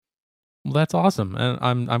Well, that's awesome.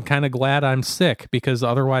 And I'm kind of glad I'm sick, because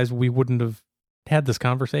otherwise we wouldn't have had this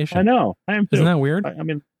conversation. I know. I am too. Isn't that weird? I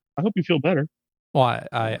mean, I hope you feel better. Well,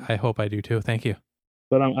 I hope I do too. Thank you.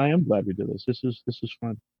 But I am glad we did this. This is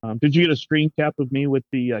fun. Did you get a screen cap of me with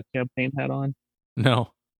the campaign hat on?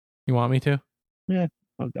 No. You want me to? Yeah,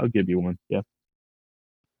 I'll give you one. Yeah.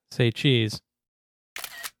 Say cheese.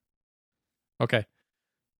 Okay.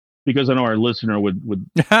 Because I know our listener would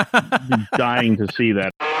be dying to see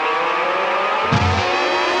that.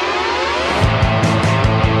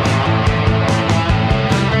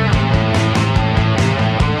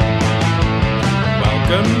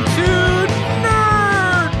 Welcome to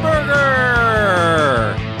Nerdburger!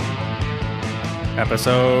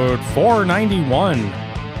 Episode 491.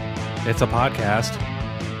 It's a podcast.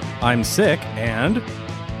 I'm sick, and...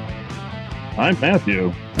 I'm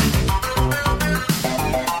Matthew.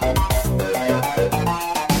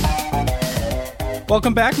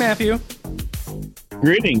 Welcome back, Matthew.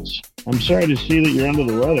 Greetings. I'm sorry to see that you're under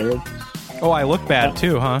the weather. Oh, I look bad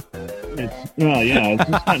too, huh? It's it's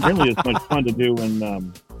just not really as much fun to do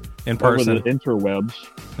in person. Over the interwebs.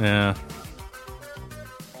 Yeah.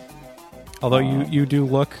 Although you do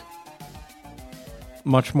look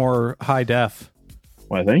much more high def.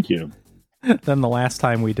 Why, thank you. Than the last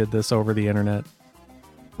time we did this over the internet.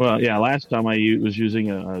 Well, yeah, last time I was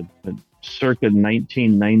using a circa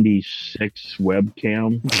 1996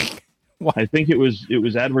 webcam. I think it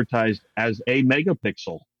was advertised as a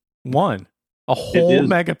megapixel. A whole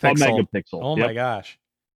megapixel. A megapixel. Oh my gosh.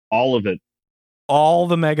 All of it. All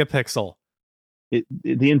the megapixel.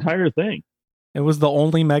 The entire thing. It was the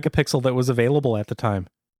only megapixel that was available at the time.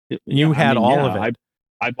 You had all of it.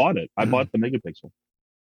 I bought it. I bought the megapixel.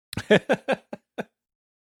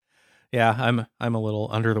 Yeah, I'm a little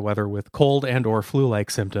under the weather with cold and or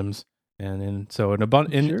flu-like symptoms, and so an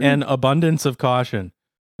abundance of caution.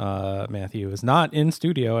 Matthew is not in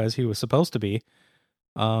studio as he was supposed to be,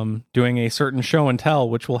 doing a certain show and tell,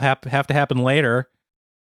 which will have to happen later.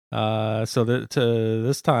 So that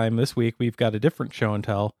this week we've got a different show and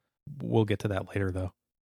tell. We'll get to that later, though.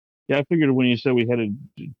 Yeah, I figured when you said we had to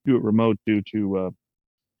do it remote due to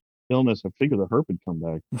illness, I figured the herp would come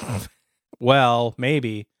back. Well,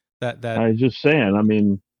 maybe that I was just saying. I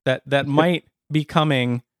mean, that might be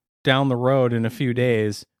coming down the road in a few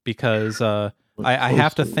days, because I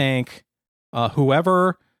have to thank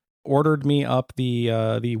whoever ordered me up the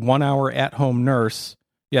 1 hour at home nurse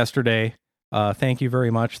yesterday. Thank you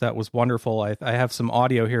very much. That was wonderful. I have some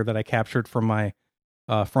audio here that I captured from my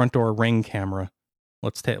front door Ring camera.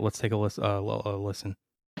 Let's take a listen.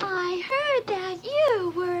 I heard that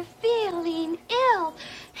you were feeling ill,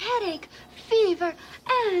 headache, fever,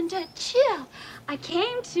 and a chill. I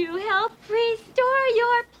came to help restore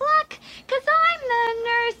your pluck, 'cause I'm the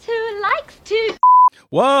nurse who likes to...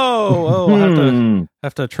 Whoa! I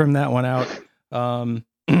have to trim that one out.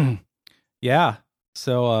 Yeah.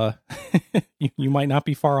 So you might not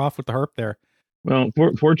be far off with the herp there. Well,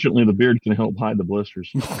 fortunately, the beard can help hide the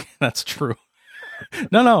blisters. That's true.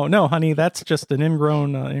 No, honey, that's just an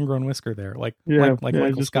ingrown whisker there, like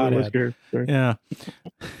Michael Scott had. Yeah.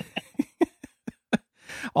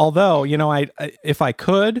 Although, I if I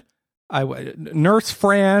could, Nurse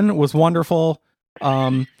Fran was wonderful.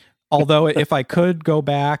 Although if I could go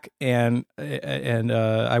back and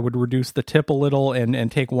I would reduce the tip a little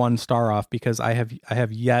and take 1 star off, because I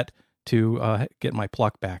have yet to get my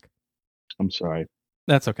pluck back. I'm sorry.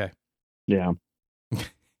 That's okay. Yeah.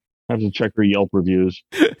 I have to check her Yelp reviews.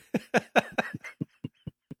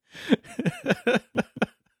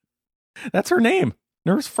 That's her name.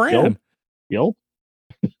 Nurse Fran. Yelp?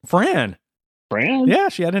 Fran. Fran? Yeah,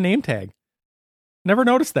 she had a name tag. Never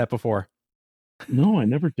noticed that before. No, I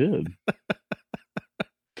never did.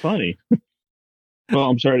 Funny. Well,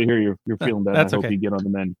 I'm sorry to hear you're feeling bad. That's I hope okay. you get on the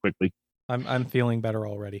mend quickly. I'm feeling better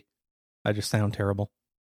already. I just sound terrible.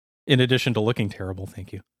 In addition to looking terrible,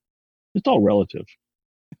 thank you. It's all relative.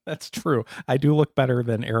 That's true. I do look better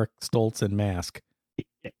than Eric Stoltz in Mask.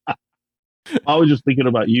 Yeah. I was just thinking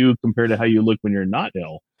about you compared to how you look when you're not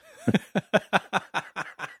ill.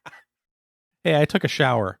 Hey, I took a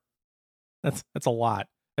shower. That's a lot.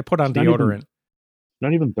 I put on deodorant.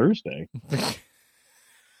 Not even Thursday.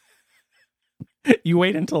 You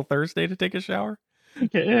wait until Thursday to take a shower?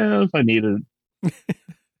 Okay, yeah, if I need it.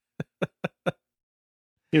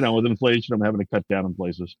 With inflation, I'm having to cut down in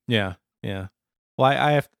places. Yeah. Well,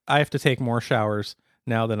 I have to take more showers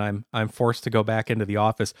now that I'm forced to go back into the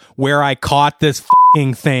office where I caught this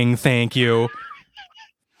fucking thing. Thank you.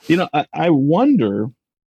 I wonder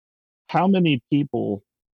how many people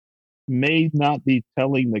may not be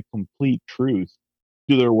telling the complete truth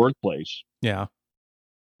to their workplace. Yeah.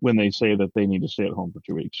 when they say that they need to stay at home for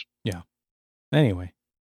 2 weeks. Anyway,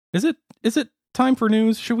 is it time for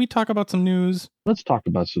news? Should we talk about some news? Let's talk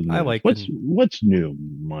about some news. I like what's new,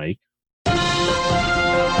 Mike?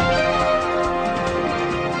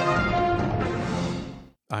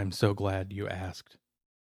 I'm so glad you asked.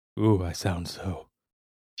 Ooh, I sound so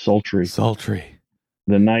sultry.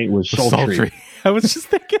 The night was sultry. I was just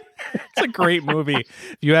thinking, it's a great movie.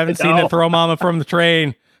 If you haven't seen it, Throw Mama from the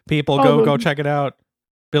Train. People, go check it out.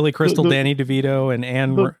 Billy Crystal, Danny DeVito, and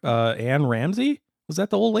Anne Ramsey. Was that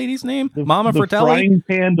the old lady's name? Mama Fratelli. The frying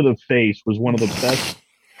pan to the face was one of the best.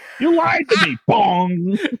 You lied to me,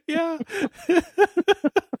 bong. Yeah.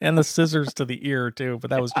 And the scissors to the ear too, but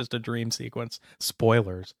that was just a dream sequence.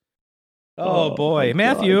 Spoilers. Oh boy,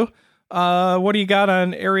 Matthew. What do you got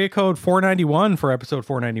on area code 491 for episode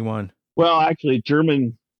 491? Well, actually,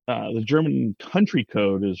 the German country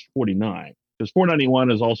code is 49 because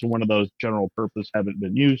 491 is also one of those general purpose haven't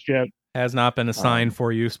been used yet. Has not been assigned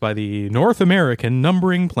for use by the North American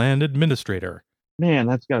Numbering Plan Administrator. Man,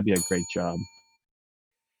 that's got to be a great job.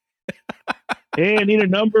 Hey, I need a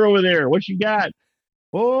number over there. What you got?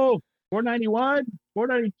 Oh, 491,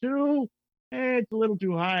 492. Hey, it's a little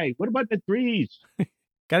too high. What about the threes?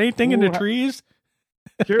 Got anything in the trees?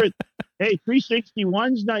 Sure. Hey,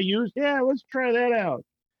 361's not used. Yeah, let's try that out.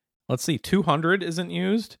 Let's see. 200 isn't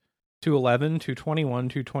used. 211, 221,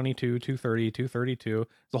 222, 230, 232. There's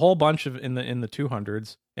a whole bunch of in the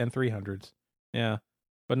 200s and 300s. Yeah,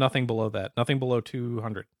 but nothing below that. Nothing below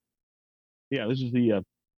 200. Yeah, this is the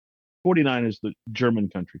 49 is the German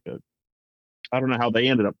country code. I don't know how they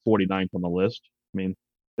ended up 49th on the list. I mean,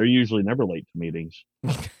 they're usually never late to meetings.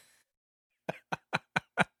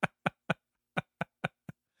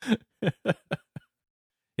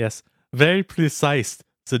 Yes, very precise.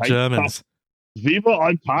 The Germans. Viva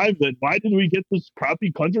on time, then. Why did we get this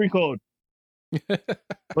crappy country code?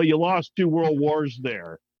 Well, you lost 2 world wars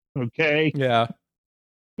there. Okay? Yeah.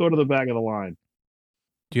 Go to the back of the line.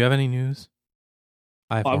 Do you have any news?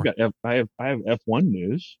 I have F1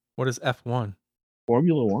 news. What is F1?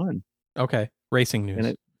 Formula One. Okay. Racing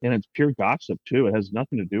news. And it's pure gossip, too. It has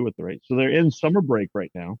nothing to do with the race. So they're in summer break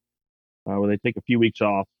right now, where they take a few weeks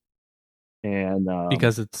off. And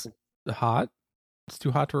because it's hot? It's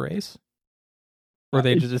too hot to race? Or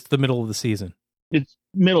it's the middle of the season? It's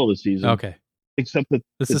middle of the season. Okay. Except that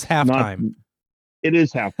this is halftime. It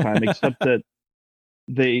is halftime, except that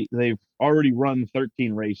they've already run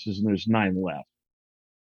 13 races and there's 9 left.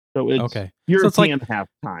 So it's okay. European so it's like,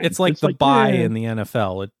 halftime. It's like the bye in the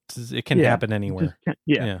NFL. It can happen anywhere.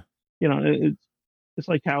 Yeah. You know, it's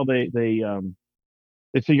like how they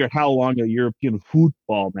figure out how long a European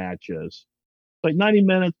football match is. It's like 90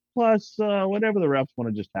 minutes plus whatever the refs want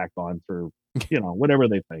to just tack on for, whatever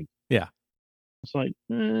they think. Yeah. It's like,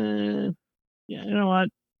 yeah, you know what?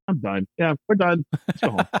 I'm done. Yeah, we're done. Let's go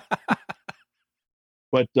home.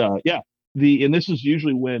 But and this is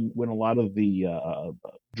usually when a lot of the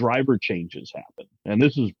driver changes happen, and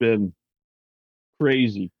this has been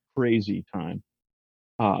crazy time.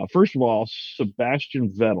 First of all, Sebastian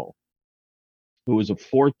Vettel, who was a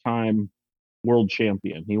 4-time world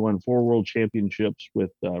champion, he won 4 world championships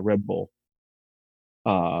with Red Bull.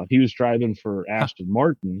 He was driving for Aston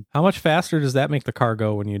Martin. How much faster does that make the car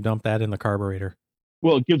go when you dump that in the carburetor?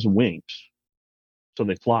 Well, it gives them wings, so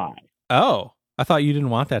they fly. Oh, I thought you didn't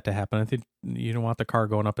want that to happen. I think you don't want the car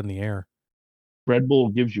going up in the air. Red Bull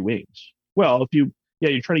gives you wings. Well, you're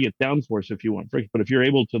trying to get downforce if you want friction, but if you're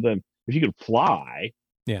able to if you can fly,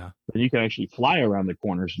 then you can actually fly around the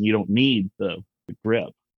corners and you don't need the grip.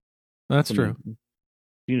 That's true.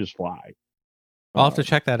 You just fly. I'll have to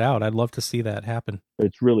check that out. I'd love to see that happen.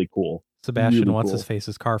 It's really cool. Sebastian, really what's cool. his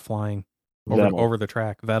face's car flying over the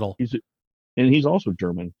track? Vettel. He's also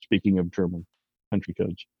German. Speaking of German country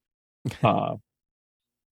codes,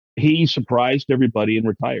 he surprised everybody and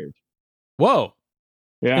retired. Whoa!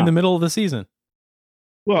 Yeah, in the middle of the season.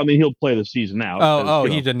 Well, I mean, he'll play the season out.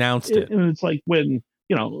 He announced it. And it's like when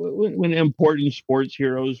important sports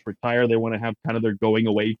heroes retire, they want to have kind of their going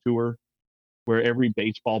away tour, where every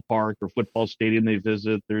baseball park or football stadium they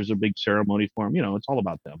visit, there's a big ceremony for them. It's all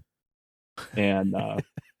about them. And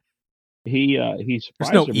he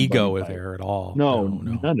surprised. There's no ego there at all. No,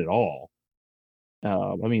 none at all.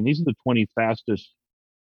 I mean, these are the 20 fastest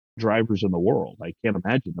drivers in the world. I can't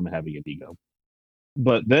imagine them having an ego.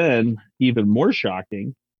 But then, even more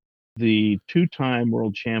shocking, the 2-time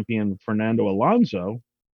world champion Fernando Alonso,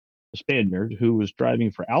 a Spaniard who was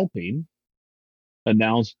driving for Alpine,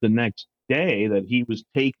 announced the next day that he was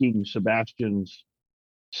taking Sebastian's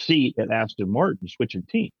seat at Aston Martin, switching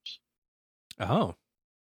teams. Oh,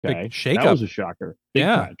 okay. Big shakeup. That was a shocker. Big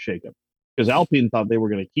time shakeup. because Alpine thought they were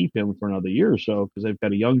going to keep him for another year or so because they've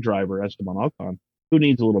got a young driver, Esteban Ocon, who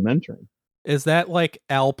needs a little mentoring. Is that like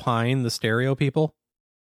Alpine, the stereo people?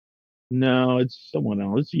 No, it's someone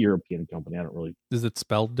else. It's a European company. I don't really. Is it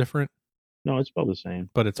spelled different? No, it's spelled the same.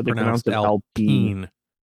 But it's they pronounced pronounce it Alpine.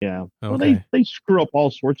 Yeah. Okay. Well, they screw up all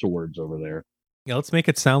sorts of words over there. Yeah, let's make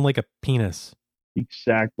it sound like a penis.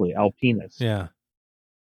 Exactly. Alpinus. Yeah.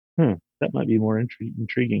 That might be more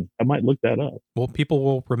intriguing. I might look that up. Well, people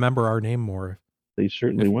will remember our name more. They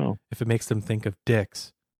certainly will. If it makes them think of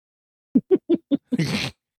dicks.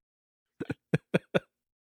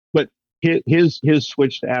 But his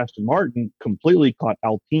switch to Aston Martin completely caught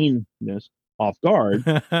Alpinus off guard.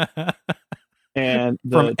 And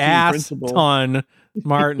from Aston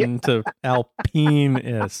Martin to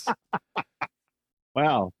Alpinus.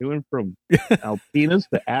 Wow, he went from Alpinus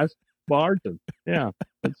to Aston Martin. Yeah,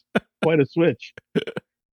 that's quite a switch.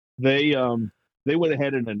 They went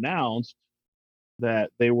ahead and announced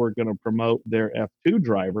that they were going to promote their F2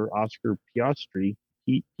 driver, Oscar Piastri,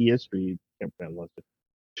 can't pronounce it,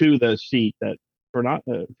 to the seat that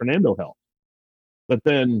Fernando held. But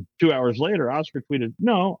then 2 hours later, Oscar tweeted,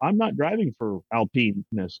 "No, I'm not driving for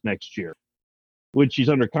Alpinus next year," which he's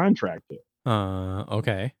under contract to.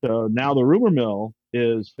 Okay. So now the rumor mill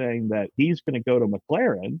is saying that he's going to go to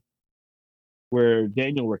McLaren, where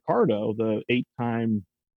Daniel Ricciardo, the 8-time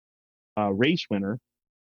race winner,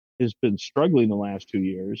 has been struggling the last 2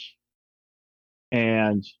 years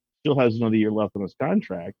and still has another year left on his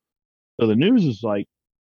contract. So the news is like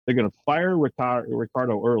they're going to fire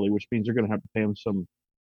Ricciardo early, which means they're going to have to pay him some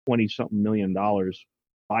 $20-something million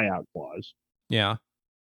buyout clause. Yeah.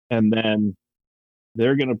 And then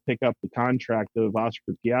they're going to pick up the contract of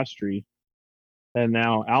Oscar Piastri. And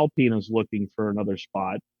now Alpine is looking for another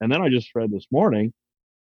spot. And then I just read this morning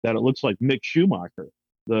that it looks like Mick Schumacher,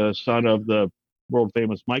 the son of the world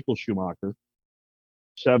famous Michael Schumacher,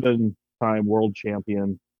 7-time world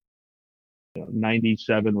champion,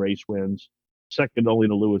 97 race wins, second only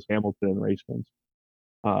to Lewis Hamilton in race wins,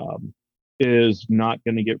 is not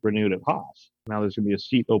going to get renewed at Haas. Now there's going to be a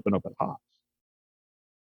seat open up at Haas.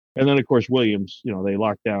 And then, of course, Williams, they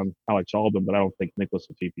locked down Alex Albon, but I don't think Nicholas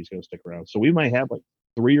Latifi is going to stick around. So we might have like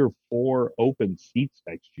 3 or 4 open seats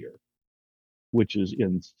next year, which is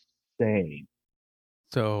insane.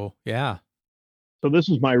 So, yeah. So this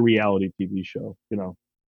is my reality TV show,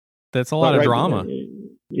 That's a lot of drama.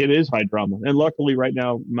 It is high drama. And luckily right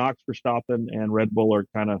now, Max Verstappen and Red Bull are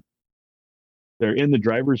they're in the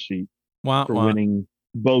driver's seat for winning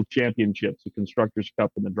both championships, the Constructors'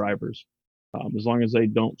 Cup and the Drivers. As long as they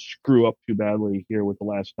don't screw up too badly here with the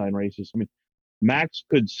last 9 races. I mean, Max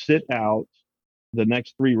could sit out the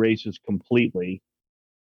next 3 races completely,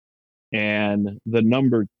 and the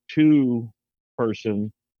number 2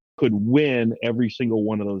 person could win every single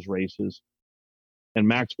one of those races, and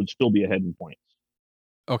Max would still be ahead in points.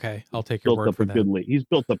 Okay, I'll take your word for that. He's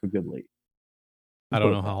built up a good lead. I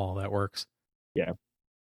don't know how all that works. Yeah.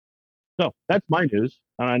 So that's my news,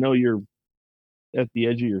 and I know you're at the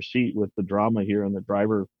edge of your seat with the drama here and the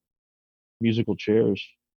driver musical chairs.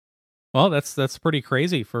 Well, that's pretty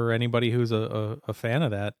crazy for anybody who's a fan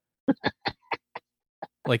of that.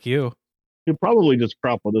 Like you. You'll probably just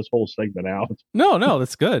crop this whole segment out. No,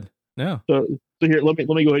 that's good. No. So here, let me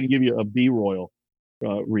go ahead and give you a B-roll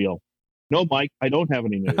reel. No, Mike, I don't have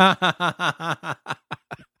any news.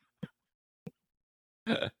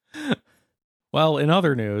 Well, in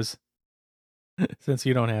other news, since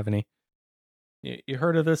you don't have any, you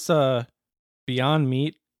heard of this Beyond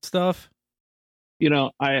Meat stuff?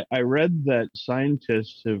 I read that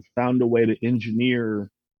scientists have found a way to engineer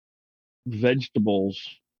vegetables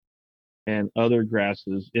and other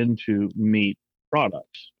grasses into meat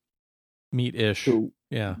products. Meat-ish.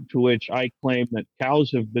 Yeah. To which I claim that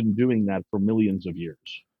cows have been doing that for millions of years.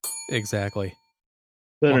 Exactly.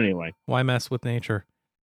 But anyway. Why mess with nature?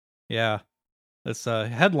 Yeah. This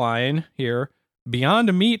headline here.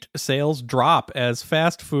 Beyond Meat sales drop as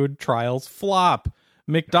fast food trials flop.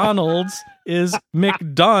 McDonald's is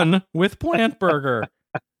McDone with plant burger.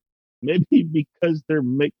 Maybe because they're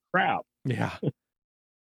McCrap. Yeah.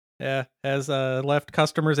 Yeah. Has left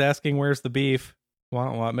customers asking where's the beef.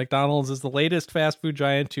 McDonald's is the latest fast food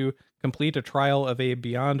giant to complete a trial of a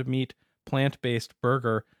Beyond Meat plant-based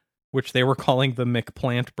burger, which they were calling the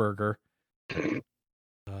McPlant Burger.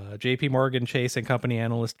 JP Morgan Chase and Company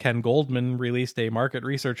analyst Ken Goldman released a market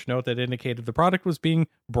research note that indicated the product was being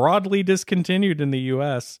broadly discontinued in the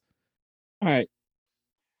U.S. All right.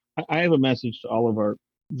 I have a message to all of our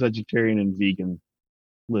vegetarian and vegan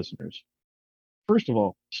listeners. First of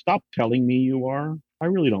all, stop telling me you are. I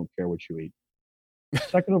really don't care what you eat.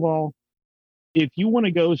 Second of all, if you want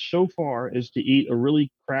to go so far as to eat a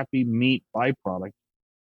really crappy meat byproduct,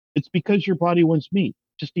 it's because your body wants meat.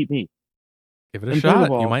 Just eat meat. Give it a And shot. third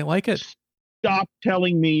of all, You might like it. Stop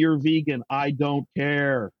telling me you're vegan. I don't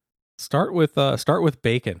care. Start with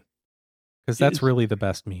bacon, because that's It's- really the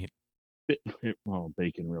best meat. Well,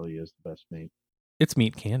 bacon really is the best meat. It's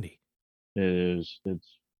meat candy. It is.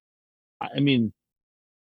 I mean,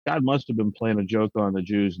 God must have been playing a joke on the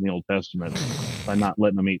Jews in the Old Testament by not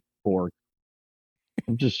letting them eat pork.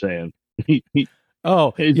 I'm just saying.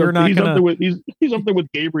 Oh, He's you're up, not he's gonna. up there with he's up there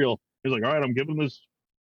with Gabriel. He's like, all right, I'm giving this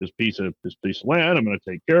piece of land. I'm going to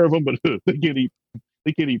take care of them, but they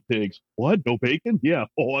can't eat pigs. What? No bacon? Yeah.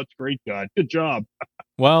 Oh, that's great, God. Good job.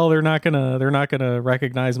 Well, they're not gonna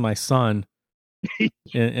recognize my son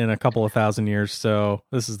in a couple of thousand years. So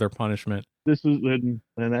this is their punishment. This is and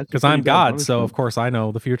that's Because I'm God, so of course I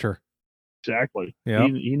know the future. Exactly. Yeah.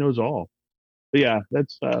 He knows all. But yeah,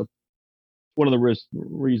 that's one of the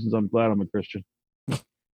reasons I'm glad I'm a Christian. I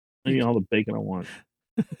eat all the bacon I want.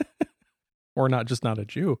 Or not a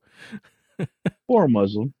Jew. Or a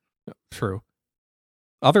Muslim. True.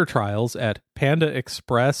 Other trials at Panda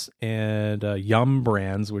Express and Yum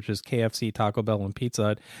Brands, which is KFC, Taco Bell, and Pizza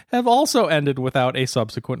Hut, have also ended without a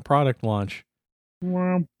subsequent product launch.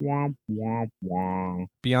 Womp, womp, womp, womp.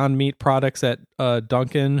 Beyond Meat products at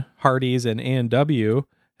Dunkin', Hardee's, and A&W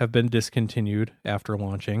have been discontinued after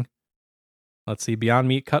launching. Let's see. Beyond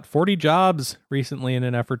Meat cut 40 jobs recently in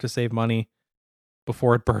an effort to save money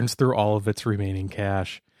before it burns through all of its remaining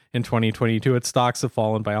cash. In 2022, its stocks have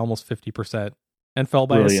fallen by almost 50% and fell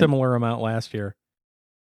by Brilliant. a similar amount last year.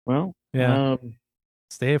 Well, yeah.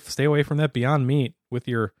 Stay away from that Beyond Meat with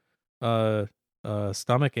your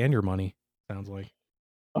stomach and your money, sounds like.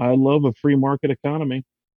 I love a free market economy.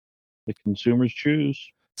 The consumers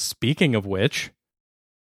choose. Speaking of which,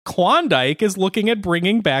 Klondike is looking at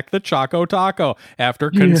bringing back the Choco Taco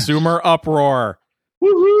after consumer uproar.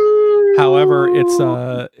 Woohoo! However,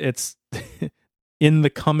 it's in the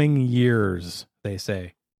coming years, they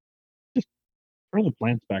say. Just throw the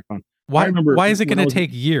plants back on. Why is it going to take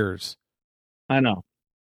years? I know.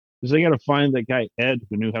 Because they got to find that guy, Ed,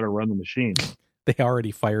 who knew how to run the machine. They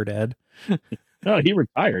already fired Ed. No, he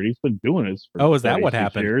retired. He's been doing this for is that what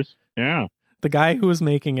happened? Years. Yeah. The guy who was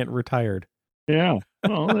making it retired. Yeah.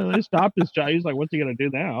 Well, they stopped his job. He's like, what's he going to do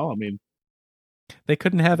now? I mean, they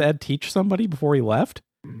couldn't have Ed teach somebody before he left?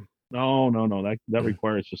 No. That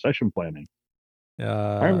requires succession planning.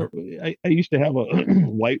 I remember I used to have a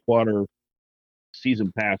Whitewater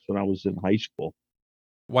season pass when I was in high school.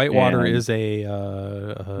 Whitewater is a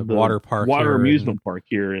water park. Water amusement park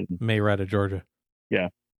here in Marietta, Georgia. Yeah.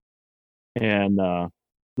 And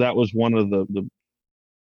that was one of the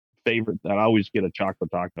favorite that I always get a Choco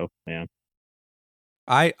Taco, man.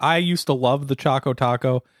 I used to love the Choco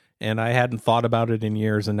Taco, and I hadn't thought about it in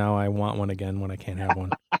years, and now I want one again when I can't have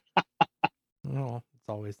one. Well, it's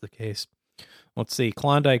always the case. Let's see.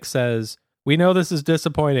 Klondike says, "We know this is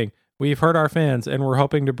disappointing. We've heard our fans, and we're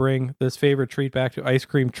hoping to bring this favorite treat back to ice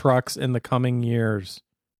cream trucks in the coming years,"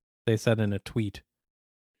 they said in a tweet.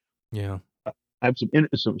 Yeah. I have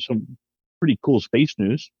some pretty cool space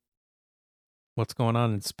news. What's going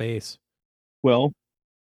on in space? Well,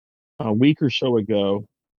 a week or so ago,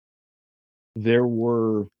 there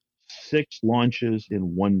were 6 launches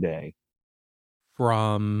in one day.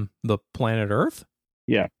 From the planet Earth?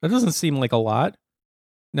 Yeah. That doesn't seem like a lot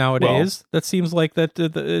nowadays. That seems like that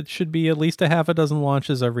it should be at least a half a dozen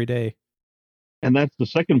launches every day. And that's the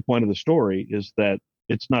second point of the story, is that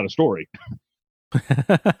it's not a story.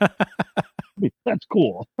 I mean, that's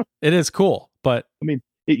cool. It is cool, but I mean,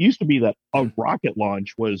 it used to be that a rocket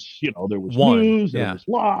launch was, there was one, news, yeah. there was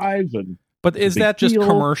live, and but is that just deal.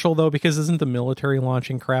 Commercial though? Because isn't the military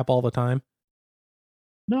launching crap all the time?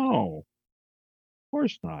 No, of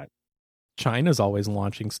course not. China's always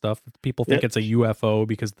launching stuff. People think it's a UFO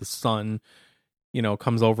because the sun,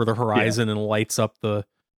 comes over the horizon and lights up the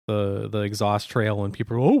exhaust trail, and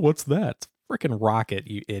people are, oh, what's that? It's a freaking rocket,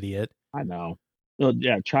 you idiot. I know. Well,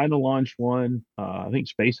 yeah, China launched one. I think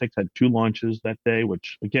SpaceX had 2 launches that day,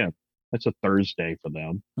 which again, that's a Thursday for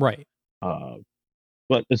them. Right.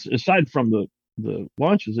 But aside from the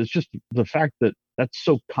launches, it's just the fact that that's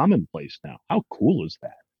so commonplace now. How cool is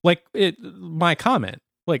that? Like my comment,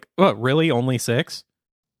 like, what, really only 6?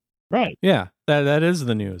 Right. Yeah, that is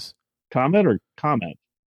the news. Comment or comment?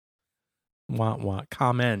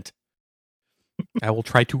 Comment. I will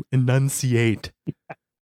try to enunciate.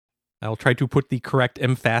 I will try to put the correct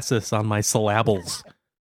emphasis on my syllables.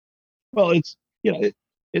 Well, it's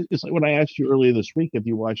it's like when I asked you earlier this week if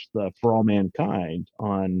you watched the For All Mankind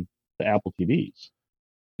on the Apple TVs.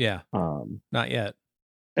 Yeah. Not yet.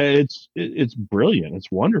 It's brilliant.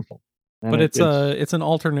 It's wonderful. And But it's an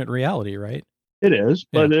alternate reality, right? it is,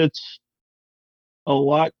 Yeah. but it's a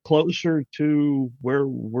lot closer to where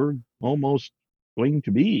we're almost going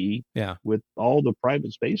to be Yeah. with all the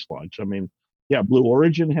private space launch. I mean, yeah, Blue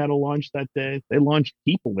Origin had a launch that day. They launched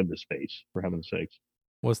people into space, for heaven's sakes.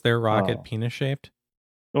 Was their rocket Oh. penis shaped?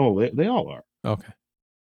 Oh, they all are. Okay.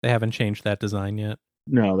 They haven't changed that design yet.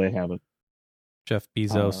 No, they haven't. Jeff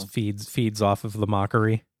Bezos feeds off of the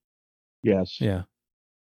mockery. Yes. Yeah.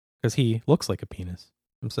 Because he looks like a penis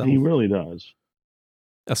himself. He really does.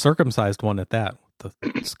 A circumcised one at that, with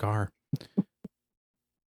the scar.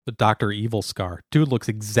 The Dr. Evil scar. Dude looks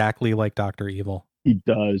exactly like Dr. Evil. He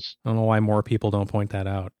does. I don't know why more people don't point that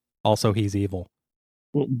out. Also, he's evil.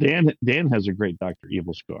 Well, Dan has a great Dr.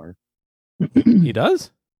 Evil scar. He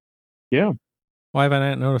does? Yeah. Why have I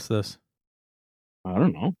not noticed this? I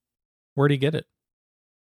don't know. Where'd he get it?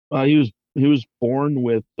 He was born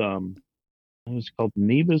with it was called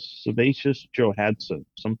Nevus sebaceous Johansson,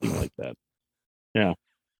 something like that. Yeah.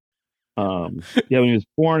 Yeah, when he was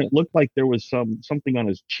born, it looked like there was something on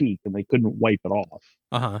his cheek and they couldn't wipe it off.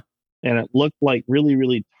 Uh-huh. And it looked like really,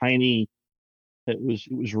 really tiny. It was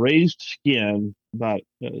raised skin, about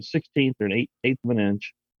 16th or an eighth of an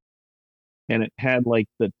inch. And it had like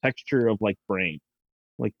the texture of like brain,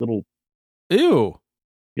 like little. Ew.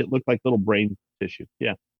 It looked like little brain tissue.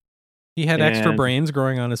 Yeah. He had extra brains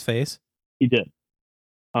growing on his face? He did.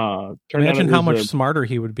 Imagine how much smarter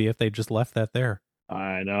he would be if they just left that there.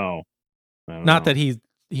 I know. Not that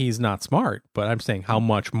he's not smart, but I'm saying how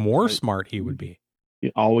much more smart he would be.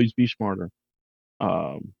 He'd always be smarter.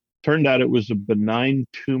 Turned out it was a benign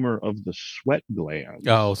tumor of the sweat glands.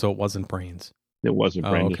 Oh, so it wasn't brains. It wasn't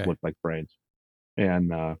brains. It just looked like brains.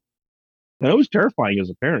 And it was terrifying as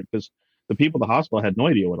a parent because the people at the hospital had no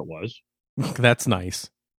idea what it was. That's nice.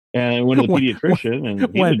 And went to the pediatrician, and he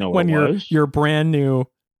didn't know what it was. Your brand new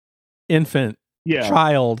infant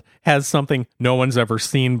child has something no one's ever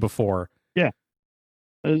seen before. Yeah.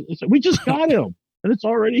 We just got him, and it's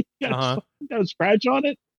already got a scratch on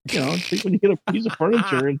it. You know, think when you get a piece of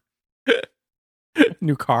furniture and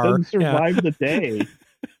new car doesn't survive the day.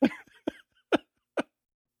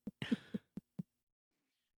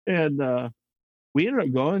 And we ended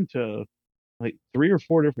up going to like 3 or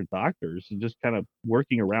 4 different doctors and just kind of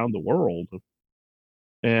working around the world,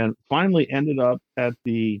 and finally ended up at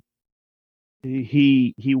he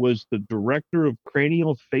was the director of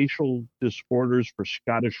cranial facial disorders for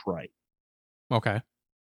Scottish Rite. Okay.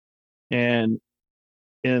 And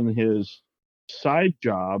in his side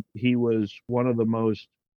job, he was one of the most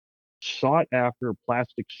sought after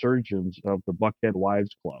plastic surgeons of the Buckhead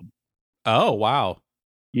Wives Club. Oh, wow.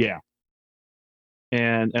 Yeah.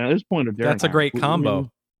 And at this point, Adair that's a great combo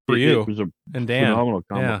for you. It was a and Dan. Phenomenal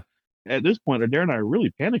combo. Yeah. At this point, Adair and I are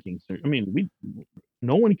really panicking. I mean,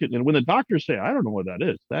 no one could. And when the doctors say, "I don't know what that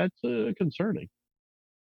is," that's concerning.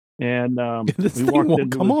 And this thing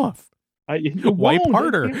won't come off. Wipe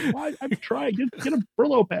harder. I've tried. Get a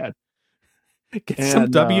Brillo pad. Get some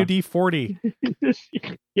WD-40.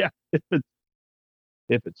 Yeah.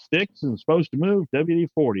 If it sticks and it's supposed to move,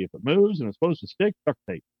 WD-40. If it moves and it's supposed to stick, duct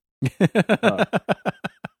tape.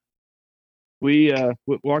 We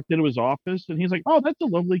walked into his office, and he's like, "Oh, that's a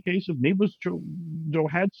lovely case of Nevus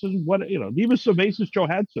Johansson. Nevus sebaceous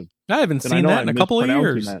Johansson." I haven't seen that in a couple of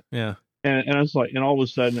years. That. Yeah, and I was like, and all of a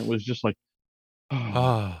sudden, it was just like,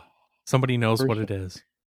 somebody knows what it is.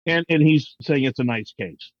 And he's saying it's a nice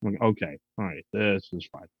case. I'm like, okay, all right, this is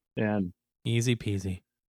fine. And easy peasy.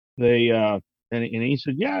 They and he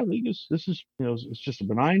said, "Yeah, this is it's just a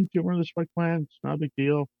benign tumor of the sweat gland. It's not a big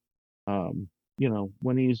deal.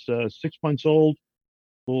 When he's 6 months old,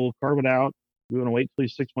 we'll carve it out. We want to wait till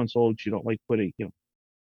he's 6 months old. You don't like putting,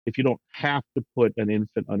 if you don't have to put an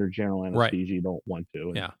infant under general anesthesia, right. You don't want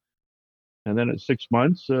to." And then at 6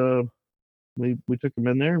 months, we took him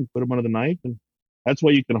in there and put him under the knife, and that's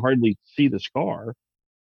why you can hardly see the scar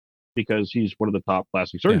because he's one of the top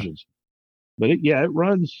plastic surgeons. Yeah. But it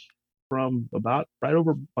runs from about right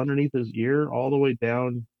over underneath his ear all the way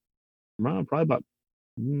down, probably about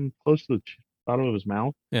close to the bottom of his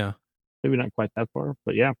mouth. Yeah. Maybe not quite that far,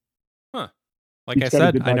 but yeah. Huh. Like I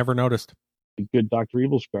said, I never noticed. A good Dr.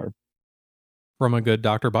 Evil scar. From a good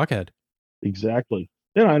Dr. Buckhead. Exactly.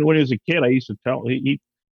 And when he was a kid, I used to tell, he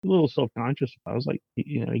a little self-conscious. I was like,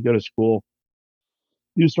 he'd go to school.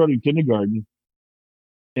 He was starting kindergarten.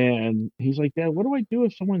 And he's like, "Dad, what do I do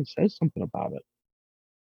if someone says something about it?"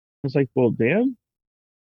 I was like, "Well, Dan,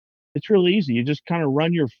 it's really easy. You just kind of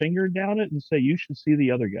run your finger down it and say, you should see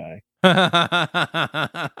the other guy."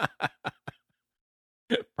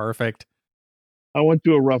 Perfect. I went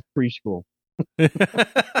to a rough preschool.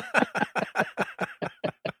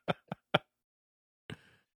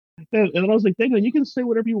 And I was like, Daniel, you can say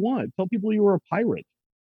whatever you want. Tell people you were a pirate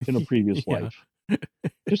in a previous Yeah. life.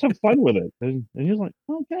 Just have fun with it. And he was like,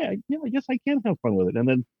 okay, I guess I can have fun with it. And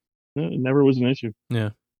then it never was an issue.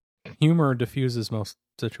 Yeah. Humor diffuses most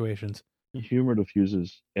situations. Humor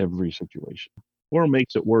diffuses every situation, or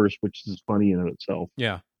makes it worse, which is funny in itself.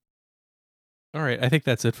 Yeah. All right. I think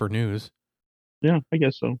that's it for news. Yeah, I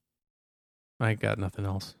guess so. I got nothing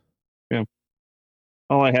else. Yeah.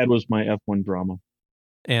 All I had was my F1 drama.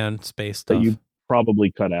 And space stuff. That you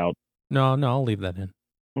probably cut out. No, I'll leave that in.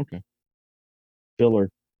 Okay. Filler.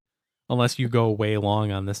 Unless you go way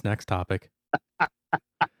long on this next topic.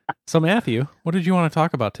 So Matthew, what did you want to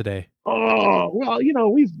talk about today? Oh, well,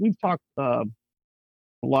 we've talked a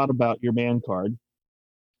lot about your man card,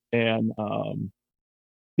 and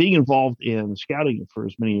being involved in scouting for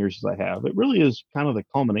as many years as I have, it really is kind of the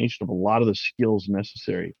culmination of a lot of the skills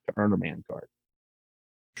necessary to earn a man card.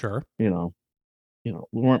 Sure. We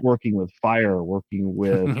weren't working with fire, working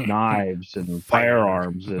with knives and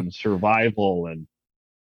firearms and survival, and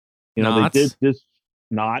knots. They did this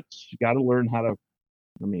knots. You got to learn how to.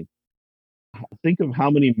 Think of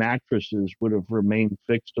how many mattresses would have remained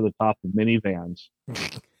fixed to the top of minivans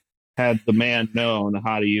had the man known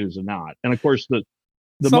how to use a knot. And of course, most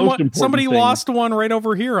important somebody thing, lost one right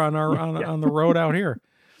over here on our on the road out here.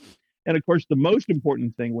 And of course, the most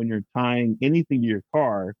important thing when you're tying anything to your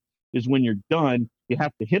car is when you're done, you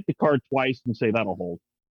have to hit the car twice and say that'll hold.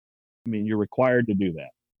 You're required to do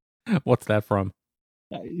that. What's that from?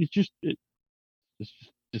 It's just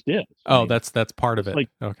is. Oh, that's part of it. Like,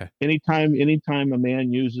 okay. Anytime a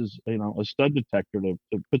man uses a stud detector to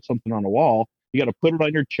put something on a wall, you got to put it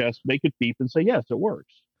on your chest, make it beep, and say yes, it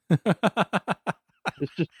works.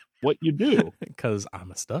 It's just what you do. Because I'm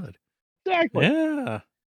a stud. Exactly. Yeah.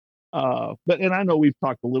 But I know we've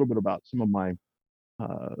talked a little bit about some of my.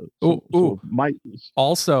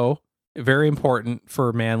 Also, very important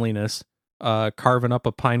for manliness, carving up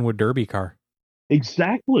a Pinewood Derby car.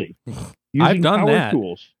 Exactly. I've done that.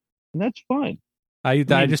 Tools. And that's fun. I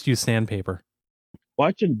just use sandpaper.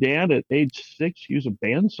 Watching Dad at age 6 use a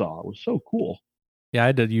bandsaw was so cool. Yeah, I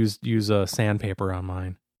had to use sandpaper on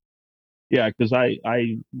mine. Yeah, because I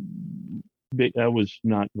was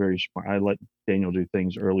not very smart. I let Daniel do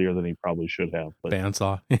things earlier than he probably should have. But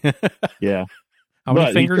bandsaw. Yeah. How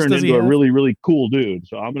many fingers he turned does he into have? a really, really cool dude.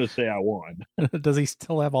 So I'm going to say I won. Does he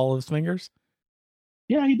still have all his fingers?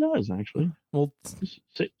 Yeah, he does, actually. Well,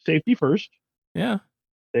 safety first. Yeah.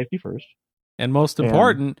 Safety first. And most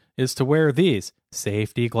important is to wear these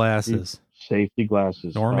safety glasses. Safety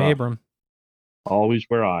glasses. Norm Abram. Always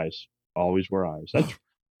wear eyes. Always wear eyes.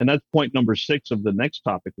 That's point number 6 of the next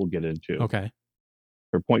topic we'll get into. Okay.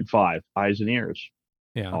 Or point 5, eyes and ears.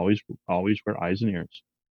 Yeah. Always wear eyes and ears.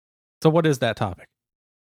 So what is that topic?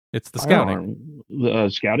 It's the scouting. The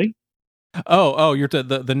scouting? Oh, you're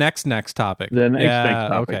the next topic. The next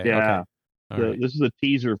topic. Okay. Yeah. Okay. This is a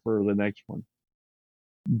teaser for the next one.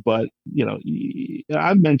 But,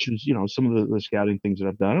 I've mentioned, some of the scouting things that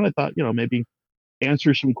I've done. And I thought, maybe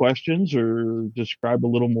answer some questions or describe a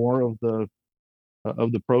little more of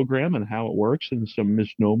the program and how it works and some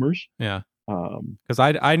misnomers. Yeah. Because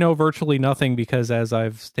I know virtually nothing because, as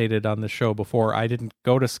I've stated on the show before, I didn't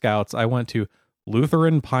go to Scouts. I went to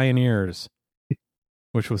Lutheran Pioneers,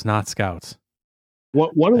 which was not Scouts.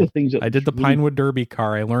 One of the things that I did the Pinewood Derby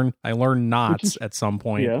car. I learned knots at some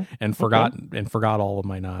point, and forgot all of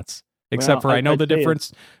my knots, except for I know the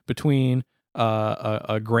difference between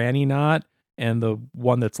a granny knot and the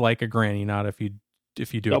one that's like a granny knot if you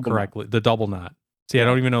do it correctly. The double knot. See, I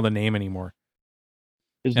don't even know the name anymore.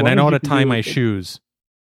 And I know how to tie my shoes.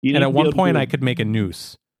 And at one point, I could make a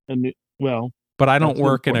noose. But I don't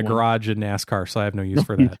work in a garage in NASCAR, so I have no use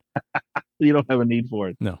for that. You don't have a need for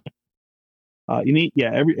it. No. You need,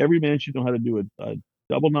 every man should know how to do a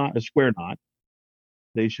double knot, a square knot.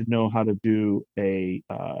 They should know how to do a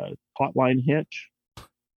taut line hitch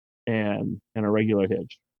and a regular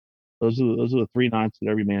hitch. Those are the 3 knots that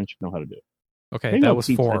every man should know how to do. Okay, that was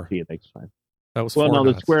 4. Next time. That was 4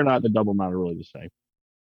 knots. The square knot and the double knot are really the same.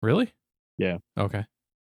 Really? Yeah. Okay.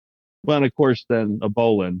 Well, and of course, then a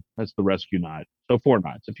bowline, that's the rescue knot. So 4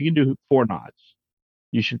 knots. If you can do 4 knots,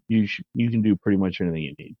 you can do pretty much anything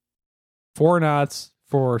you need. 4 knots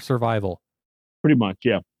for survival. Pretty much,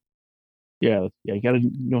 yeah. Yeah, you got to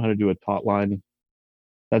know how to do a taut line.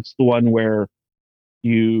 That's the one where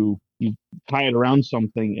you tie it around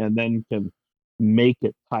something and then can make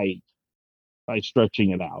it tight by stretching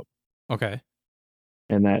it out. Okay.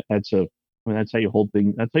 And that's a I mean, that's how you hold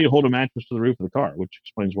things. That's how you hold a mattress to the roof of the car, which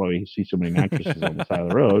explains why we see so many mattresses on the side of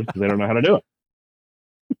the road, because they don't know how to do it.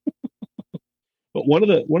 But one of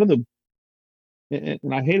the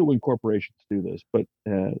and I hate it when corporations do this, but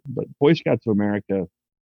Boy Scouts of America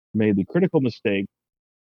made the critical mistake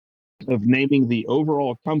of naming the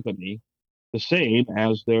overall company the same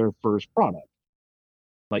as their first product,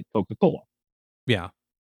 like Coca-Cola. Yeah.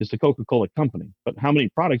 It's the Coca-Cola company. But how many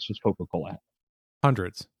products does Coca-Cola have?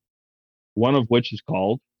 Hundreds. One of which is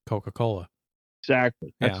called Coca-Cola.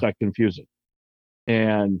 Exactly. That's not confusing.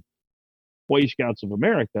 And Boy Scouts of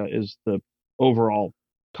America is the overall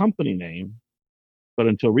company name. But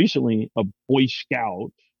until recently, a Boy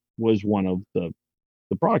Scout was one of the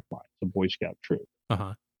product lines, a Boy Scout troop.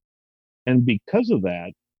 Uh-huh. And because of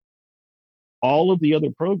that, all of the other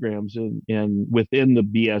programs within the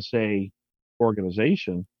BSA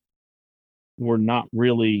organization were not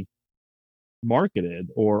really marketed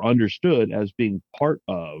or understood as being part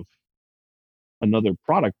of another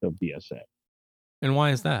product of BSA. And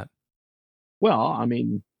why is that? Well, I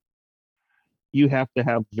mean, you have to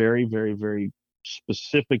have very, very, very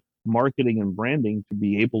specific marketing and branding to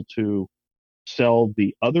be able to sell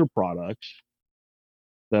the other products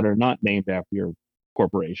that are not named after your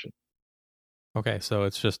corporation. Okay, so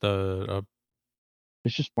it's just it's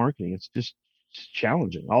just marketing. It's just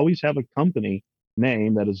challenging. Always have a company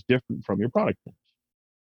name that is different from your product names.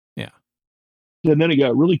 Yeah. And then it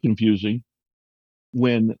got really confusing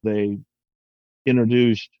when they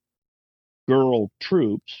introduced girl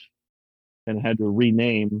troops and had to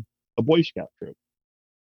rename a Boy Scout troop.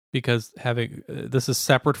 Because having this is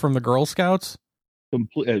separate from the Girl Scouts?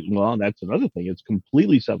 Well, that's another thing. It's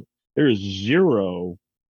completely separate. There is zero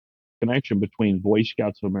connection between Boy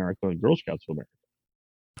Scouts of America and Girl Scouts of America.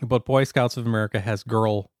 But Boy Scouts of America has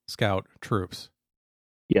Girl Scout troops.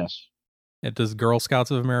 Yes. And does Girl Scouts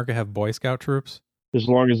of America have Boy Scout troops? As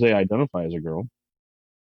long as they identify as a girl.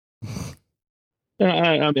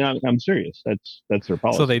 I mean, I'm serious. That's their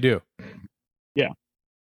policy. So they do. Yeah.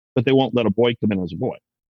 But they won't let a boy come in as a boy.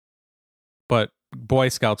 But Boy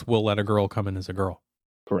Scouts will let a girl come in as a girl.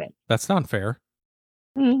 Correct. That's not fair.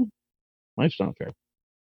 Life's not fair.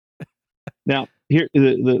 Now, here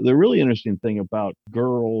the really interesting thing about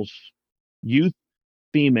girls, youth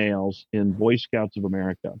females in Boy Scouts of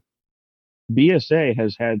America, BSA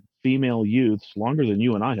has had female youths longer than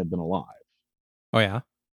you and I have been alive. Oh, yeah?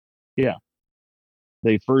 Yeah.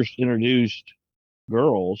 They first introduced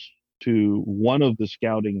girls to one of the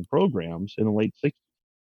scouting programs in the late 60s.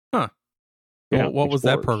 Huh. Yeah, what was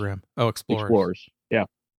that program? Oh, Explorers. Explorers, yeah.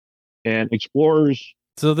 And Explorers...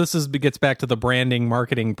 So this gets back to the branding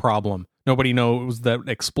marketing problem. Nobody knows that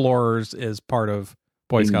Explorers is part of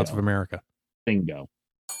Boy Scouts of America. Bingo.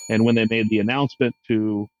 And when they made the announcement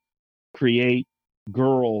to create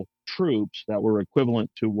girl troops that were equivalent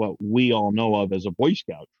to what we all know of as a Boy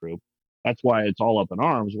Scout troop, that's why it's all up in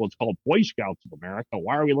arms. Well, it's called Boy Scouts of America.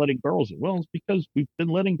 Why are we letting girls in? Well, it's because we've been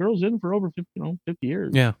letting girls in for over 50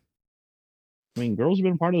 years. Yeah. I mean, girls have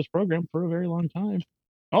been part of this program for a very long time.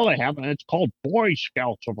 Oh, they haven't. It's called Boy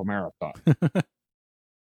Scouts of America.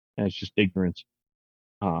 And it's just ignorance.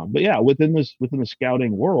 But yeah, within the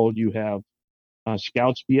scouting world, you have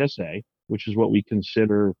Scouts BSA, which is what we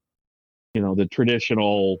consider, the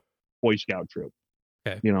traditional Boy Scout troop.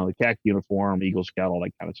 Okay. The khaki uniform, Eagle Scout, all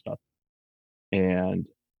that kind of stuff. And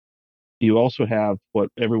you also have what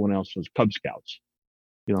everyone else knows, Cub Scouts.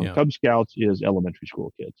 Cub Scouts is elementary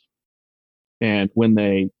school kids. And when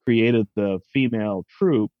they created the female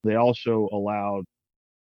troop, they also allowed,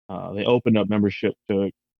 they opened up membership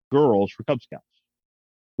to girls for Cub Scouts,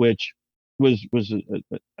 which was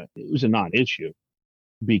a non-issue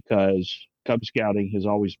because Cub Scouting has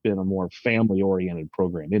always been a more family-oriented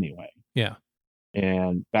program anyway. Yeah.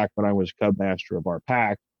 And back when I was Cub Master of our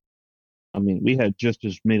pack, I mean, we had just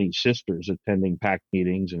as many sisters attending pack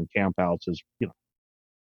meetings and campouts as,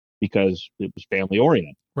 because it was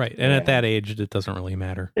family-oriented. Right. And at that age, it doesn't really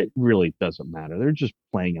matter. It really doesn't matter. They're just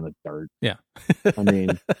playing in the dirt. Yeah. I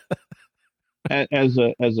mean, as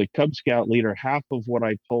a Cub Scout leader, half of what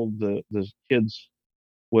I told the kids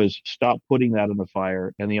was stop putting that in the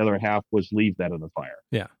fire, and the other half was leave that in the fire.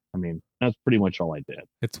 Yeah. I mean, that's pretty much all I did.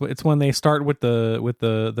 It's when they start with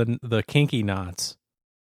the kinky knots.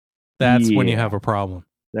 That's when you have a problem.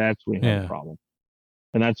 That's when you have a problem.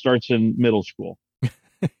 And that starts in middle school.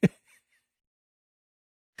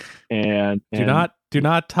 And do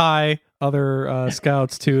not tie other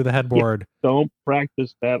scouts to the headboard. Don't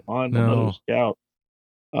practice that on another scout.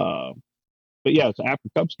 But yeah, so after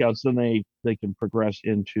Cub Scouts, then they can progress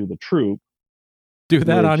into the troop. Do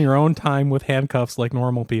that on your own time with handcuffs like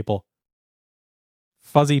normal people.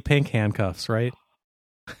 fuzzy pink handcuffs, right?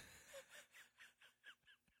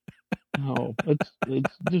 No,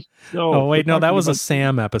 it's just no. Oh wait, no, that was a about-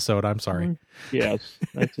 Sam episode. I'm sorry. Yes,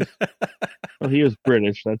 that's just, well, he is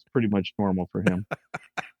British. That's pretty much normal for him.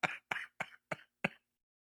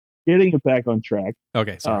 Getting it back on track.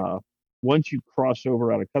 Okay, sorry. Once you cross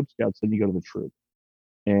over out of Cub Scouts, then you go to the troop,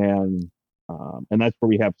 and that's where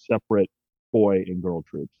we have separate boy and girl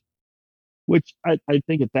troops. Which I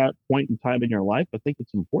think at that point in time in your life, I think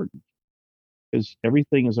it's important because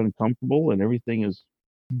everything is uncomfortable and everything is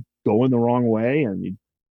going the wrong way, and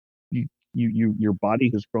your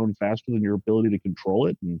body has grown faster than your ability to control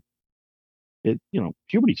it, and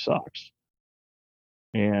puberty sucks.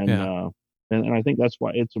 And Yeah. And I think that's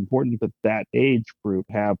why it's important that age group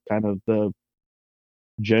have kind of the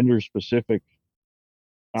gender specific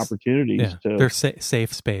opportunities to they're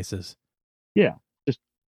safe spaces. Yeah, just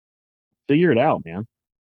figure it out, man.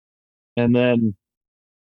 And then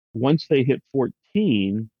once they hit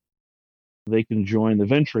 14, they can join the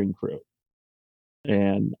venturing crew,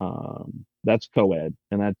 and that's co-ed,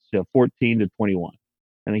 and that's 14 to 21.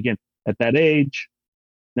 And again, at that age,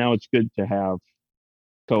 now it's good to have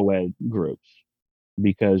co-ed groups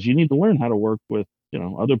because you need to learn how to work with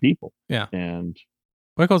other people. Yeah, and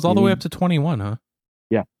it goes all the way up to 21, huh?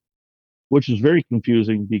 Yeah, which is very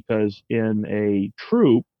confusing because in a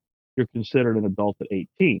troop, you're considered an adult at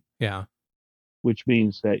 18. Yeah, which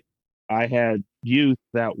means that I had youth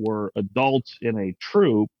that were adults in a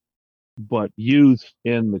troop, but youth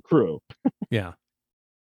in the crew. Yeah,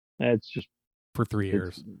 That's just for 3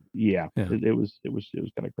 years. Yeah. It was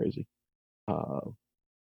kind of crazy.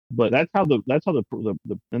 But that's how the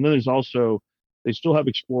and then there's also, they still have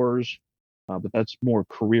explorers, but that's more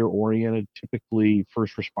career oriented. Typically,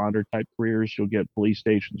 first responder type careers. You'll get police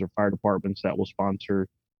stations or fire departments that will sponsor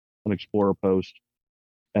an explorer post.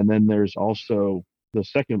 And then there's also the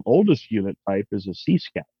second oldest unit type is a Sea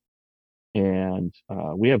Scout. And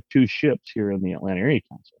we have 2 ships here in the Atlanta Area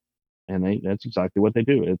Council. And that's exactly what they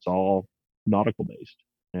do. It's all nautical based.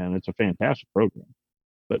 And it's a fantastic program.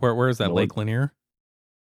 But where is that, Lake Lanier?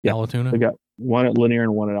 Yeah. Allatoona? They got one at Lanier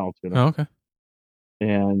and one at Allatoona. Oh, okay.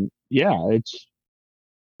 And yeah,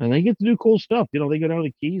 and they get to do cool stuff. They go down to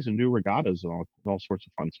the Keys and do regattas and all sorts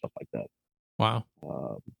of fun stuff like that. Wow.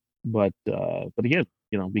 But again,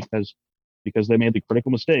 because they made the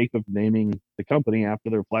critical mistake of naming the company after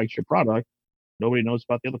their flagship product, nobody knows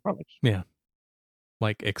about the other products. Yeah.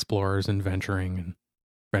 Like explorers and venturing and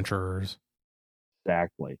venturers.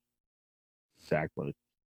 Exactly.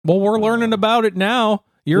 Well, we're learning about it now.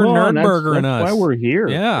 You're Nerdburgering us. That's why we're here.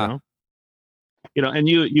 Yeah. And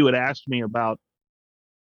you had asked me about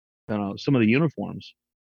some of the uniforms,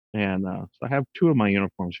 and so I have 2 of my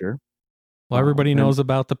uniforms here. Well, everybody knows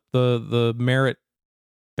about the merit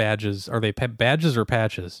badges. Are they badges or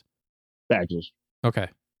patches? Badges. Okay,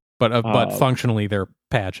 but functionally they're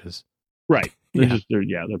patches. Right. They're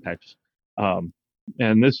patches.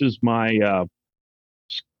 And this is my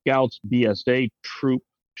Scouts BSA troop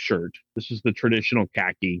shirt. This is the traditional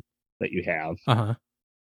khaki that you have. Uh-huh.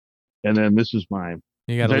 And then this is my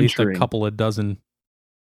You got at least a couple of dozen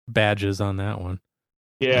badges on that one.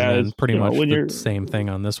 Yeah, it's pretty much the same thing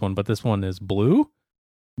on this one, but this one is blue?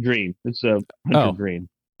 Green. It's a hunter green.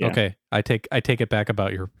 Yeah. Okay. I take it back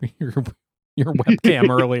about your webcam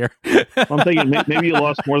earlier. I'm thinking maybe you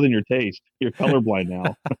lost more than your taste. You're colorblind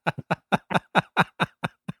now.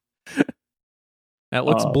 That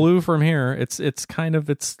looks blue from here.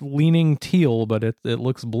 It's leaning teal, but it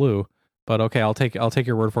looks blue. But okay, I'll take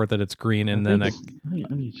your word for it that it's green. And then let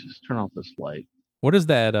me just turn off this light. What is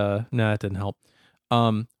that? No, it didn't help.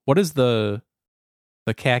 What is the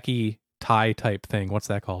khaki tie type thing? What's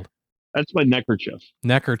that called? That's my neckerchief.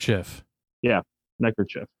 Neckerchief. Yeah,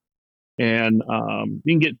 neckerchief. And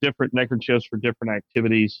you can get different neckerchiefs for different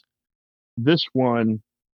activities. This one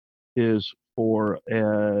is for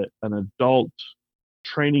an adult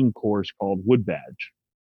training course called Wood Badge.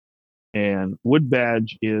 And Wood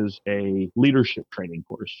Badge is a leadership training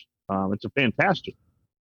course. It's a fantastic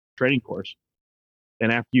training course.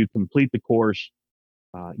 And after you complete the course,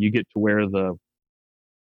 you get to wear the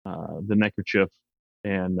neckerchief,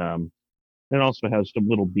 and it also has some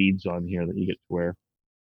little beads on here that you get to wear.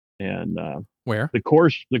 And where the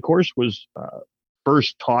course was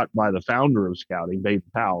first taught by the founder of Scouting, Baden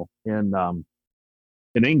Powell, in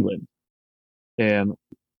England. And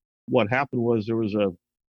what happened was there was a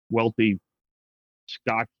wealthy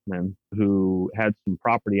Scotsman who had some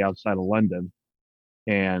property outside of London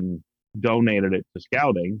and donated it to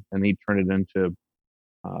Scouting, and he turned it into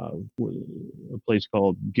a place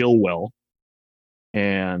called Gilwell.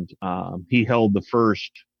 And he held the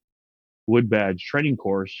first wood badge training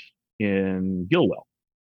course in Gilwell.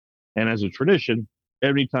 And as a tradition,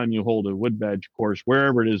 every time you hold a wood badge course,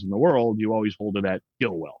 wherever it is in the world, you always hold it at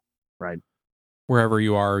Gilwell, right? Wherever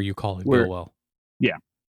you are, you call it Gilwell. Yeah.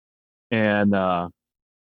 And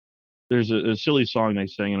there's a silly song they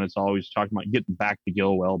sing, and it's always talking about getting back to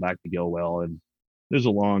Gilwell. And there's a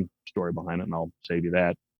long story behind it, and I'll save you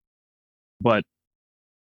that. But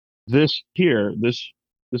this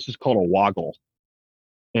is called a woggle.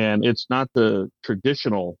 And it's not the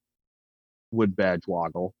traditional wood badge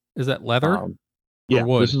woggle. Is that leather? Yeah,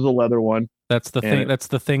 wood? This is a leather one. That's the thing. That's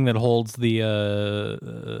the thing that holds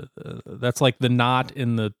the. That's like the knot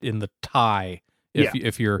in the tie.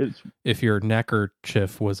 If your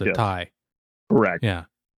neckerchief was a tie. Correct. Yeah.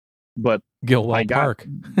 But Gilwell Park.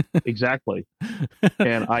 Exactly.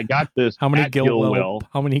 And I got this. How many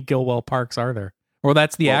Gilwell Parks are there? Or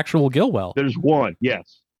that's the actual Gilwell. There's one.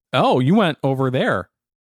 Yes. Oh, you went over there.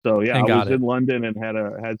 So yeah, I was in London and had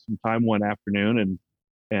some time one afternoon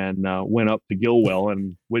and went up to Gilwell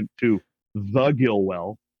and went to the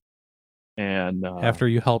Gilwell. And after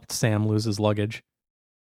you helped Sam lose his luggage.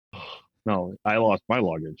 No, I lost my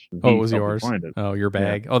luggage. Oh, it was yours. Oh, your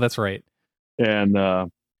bag. Yeah. Oh, that's right. And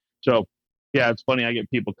so yeah, it's funny. I get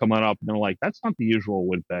people coming up and they're like, "That's not the usual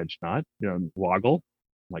wood badge knot, woggle."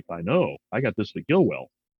 I'm like, I know. I got this at Gilwell,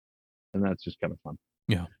 and that's just kind of fun.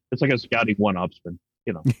 Yeah, it's like a scouting one-upsman.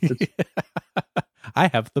 I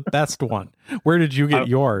have the best one. Where did you get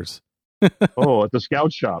yours? At the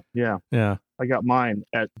scout shop. Yeah. I got mine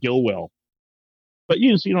at Gilwell. But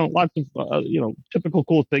lots of typical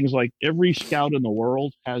cool things, like every scout in the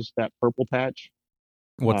world has that purple patch.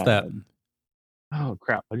 What's that? Oh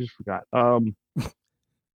crap! I just forgot.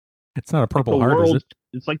 It's not a purple heart, is it?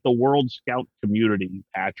 It's like the World Scout Community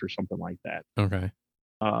patch or something like that. Okay.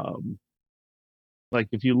 Like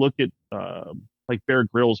if you look at like Bear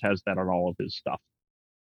Grylls has that on all of his stuff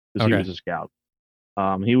because he was a scout.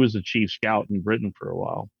 He was the chief scout in Britain for a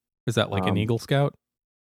while. Is that like an Eagle Scout?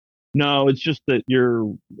 No, it's just that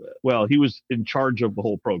he was in charge of the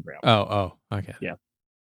whole program. Oh, okay. Yeah.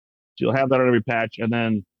 So you'll have that on every patch. And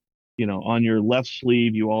then, on your left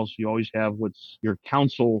sleeve, you always have what's your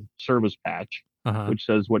council service patch, which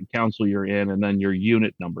says what council you're in, and then your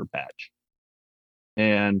unit number patch.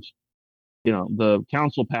 And, the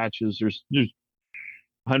council patches, there's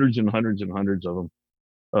hundreds and hundreds and hundreds of them,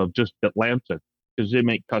 of just Atlanta, because they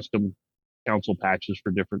make custom council patches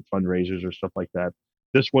for different fundraisers or stuff like that.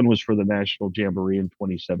 This one was for the National Jamboree in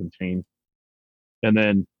 2017. And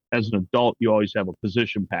then as an adult, you always have a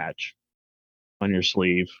position patch on your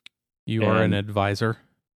sleeve. You are an advisor?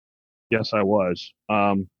 Yes, I was.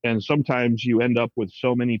 And sometimes you end up with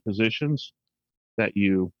so many positions that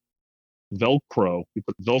you put Velcro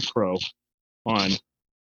on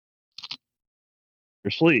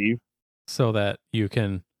your sleeve. So that you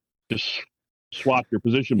can just swap your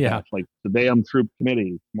position patch. Like today I'm troop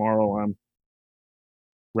committee, tomorrow I'm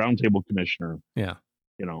roundtable commissioner. Yeah.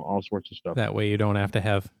 All sorts of stuff. That way you don't have to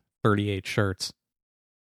have 38 shirts.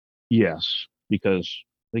 Yes, because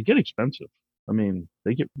they get expensive. I mean,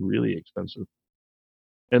 they get really expensive.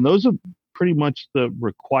 And those are pretty much the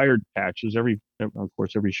required patches. Of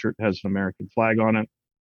course, every shirt has an American flag on it.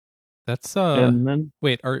 That's and then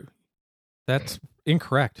that's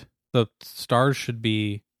incorrect. The stars should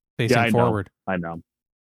be facing forward. I know.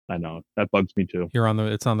 That bugs me too.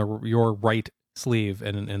 It's on your right sleeve,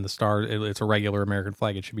 and in the star, it's a regular American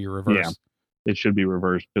flag. It should be reversed. Yeah, it should be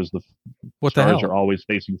reversed because the stars the hell? Are always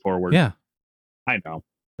facing forward. Yeah, I know.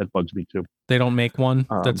 That bugs me too. They don't make one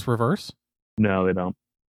that's reverse? No, they don't.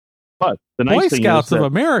 But the nice Boy thing Scouts is of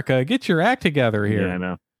America, get your act together here. Yeah, I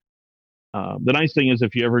know. The nice thing is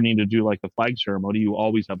if you ever need to do like a flag ceremony, you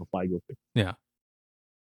always have a flag with you. Yeah.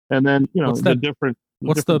 And then, what's stuff.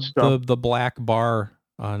 the black bar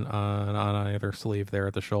on either sleeve there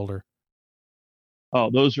at the shoulder? Oh,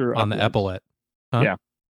 those are on the epaulette. Huh? Yeah.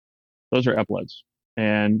 Those are epaulettes.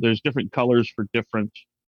 And there's different colors for different,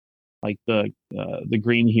 like the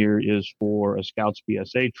green here is for a Scouts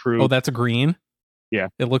BSA troop. Oh, that's a green? Yeah.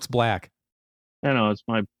 It looks black. I know,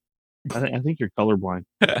 I think you're colorblind.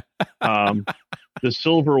 The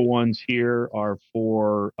silver ones here are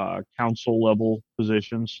for council level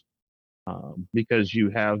positions, because you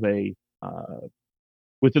have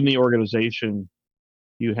within the organization,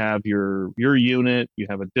 you have your unit, you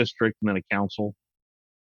have a district, and then a council.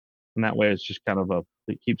 And that way it's just kind of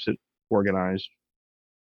it keeps it organized.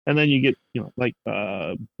 And then you get,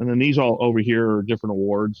 and then these all over here are different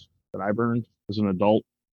awards that I've earned as an adult.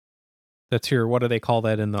 That's what do they call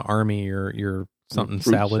that in the Army? Your something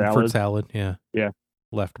fruit salad. Yeah. Yeah.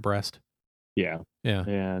 Left breast. Yeah. Yeah.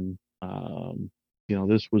 And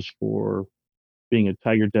This was for being a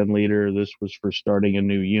Tiger Den leader. This was for starting a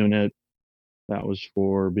new unit. That was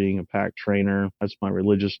for being a pack trainer. That's my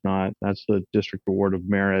religious knot. That's the District Award of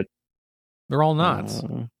Merit. They're all knots.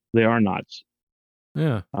 They are knots.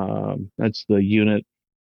 Yeah. That's the unit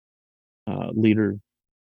leader,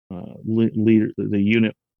 leader, the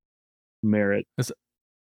unit merit.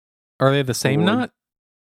 Are they the same award. knot?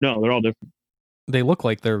 No, they're all different. They look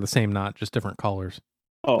like they're the same knot, just different colors.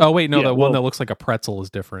 Oh wait, no, one that looks like a pretzel is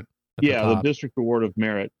different. The District Award of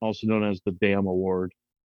Merit, also known as the DAM Award,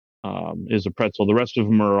 is a pretzel. The rest of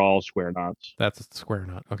them are all square knots. That's a square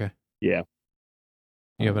knot. Okay. Yeah.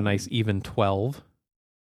 You have a nice even 12.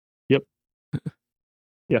 Yep.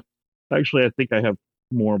 Yeah. Actually, I think I have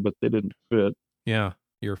more, but they didn't fit. Yeah,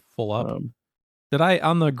 you're full up. Did I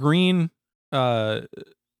on the green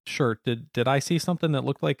shirt? Did I see something that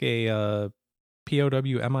looked like a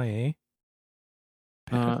POW MIA?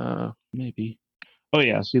 Maybe. Oh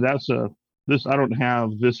yeah. See, that's this. I don't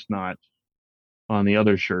have this knot on the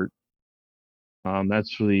other shirt.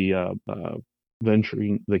 That's for the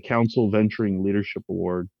the Council Venturing Leadership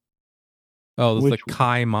Award. Oh, this is the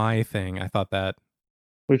Kai Mai thing. I thought that.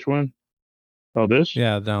 Which one? Oh, this?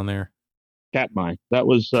 Yeah, down there. Katmai. That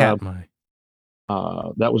was Katmai.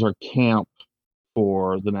 That was our camp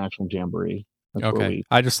for the National Jamboree. That's okay.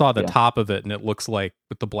 I just saw the top of it, and it looks like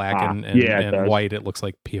with the black and white, it looks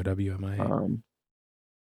like POWMIA.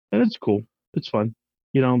 And it's cool. It's fun.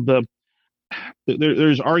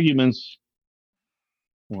 There's arguments.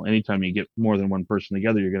 Well, anytime you get more than one person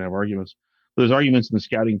together, you're going to have arguments. There's arguments in the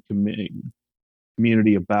scouting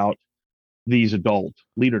community about these adult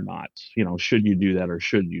leader knots. Should you do that or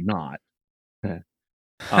should you not? The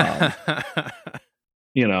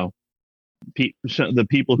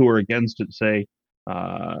people who are against it say,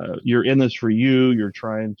 you're in this for you. You're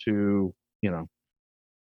trying to,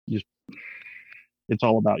 just, it's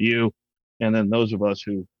all about you. And then those of us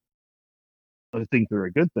who think they're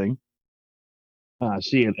a good thing,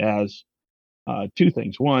 see it as two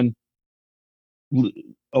things. One,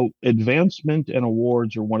 advancement and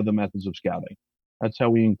awards are one of the methods of scouting. That's how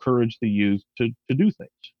we encourage the youth to do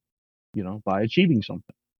things, by achieving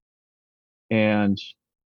something. And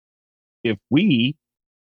if we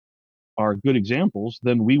are good examples,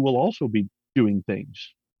 then we will also be doing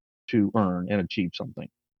things to earn and achieve something.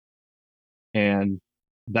 And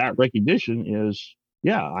that recognition is,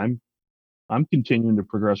 I'm continuing to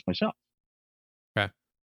progress myself. Okay.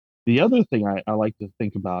 The other thing I like to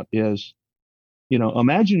think about is,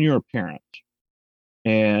 imagine you're a parent,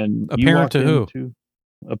 and a parent to who?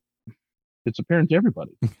 It's a parent to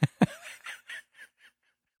everybody.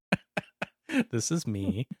 This is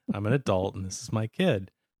me. I'm an adult, and this is my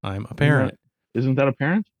kid. I'm a parent. Isn't that a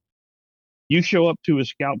parent? You show up to a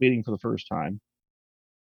scout meeting for the first time,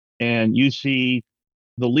 and you see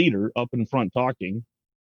the leader up in front talking,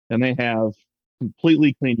 and they have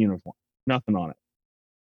completely clean uniform, nothing on it.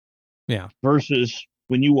 Yeah. Versus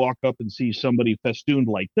when you walk up and see somebody festooned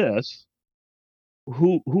like this,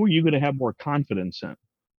 who are you going to have more confidence in?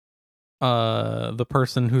 The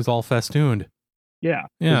person who's all festooned. Yeah.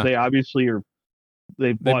 Because they obviously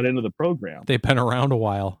they've bought into the program. They've been around a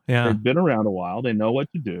while. Yeah. They've been around a while. They know what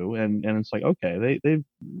to do. And it's like, okay,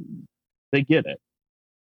 they get it.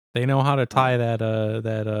 They know how to tie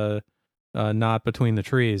that knot between the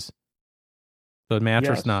trees. The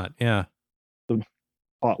mattress knot. Yeah. The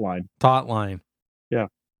taut line. Taut line. Yeah.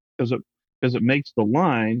 Because it makes the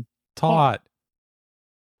line taut.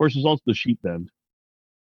 Of course, there's also the sheet bend.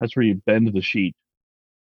 That's where you bend the sheet.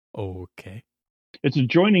 Okay. It's a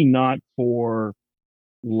joining knot for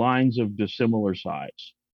lines of dissimilar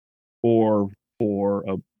size, or for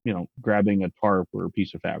grabbing a tarp or a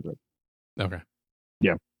piece of fabric. Okay.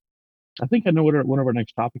 Yeah. I think I know what one of our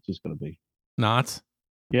next topics is going to be. Knots?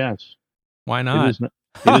 Yes. Why not? It is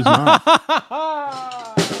not.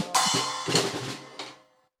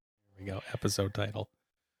 There we go. Episode title.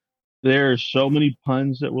 There are so many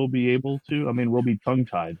puns that we'll be able to. I mean, we'll be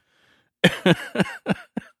tongue-tied.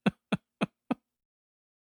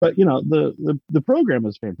 But the program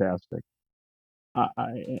is fantastic.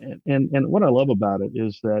 And what I love about it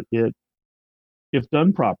is that if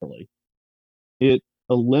done properly, it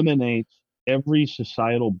eliminates every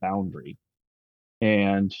societal boundary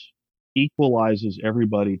and equalizes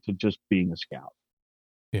everybody to just being a scout.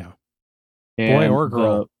 Yeah. And boy or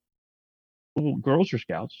girl. Girls are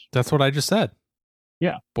scouts. That's what I just said.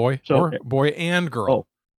 Yeah. Boy and girl.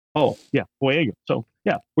 Oh, yeah. Boy and girl. So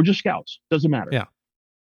yeah, we're just scouts. Doesn't matter. Yeah.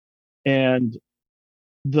 And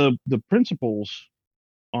the principles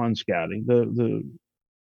on scouting,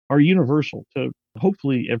 are universal to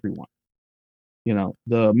hopefully everyone.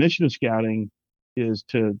 The mission of scouting is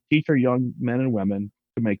to teach our young men and women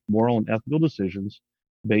to make moral and ethical decisions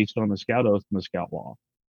based on the Scout Oath and the Scout Law.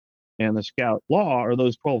 And the Scout Law are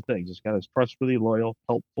those 12 things. The Scout is trustworthy, loyal,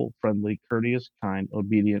 helpful, friendly, courteous, kind,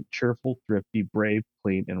 obedient, cheerful, thrifty, brave,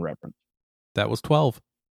 clean, and reverent. That was 12.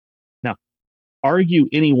 Now, argue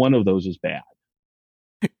any one of those is bad.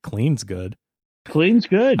 Clean's good. Clean's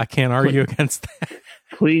good. I can't argue against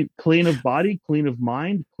that. Clean of body, clean of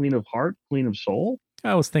mind, clean of heart, clean of soul.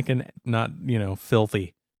 I was thinking not,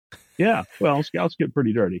 filthy. Yeah, well, Scouts get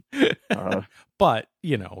pretty dirty. But,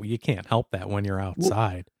 you can't help that when you're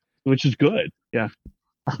outside. Which is good. Yeah.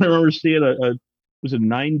 I remember seeing it was a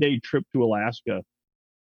 9-day trip to Alaska.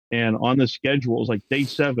 And on the schedule, it was like day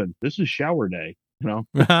 7. This is shower day,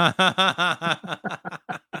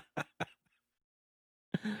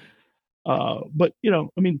 But,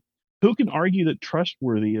 who can argue that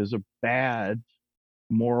trustworthy is a bad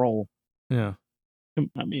moral? Yeah.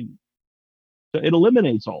 It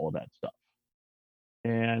eliminates all of that stuff.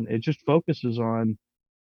 And it just focuses on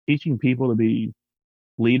teaching people to be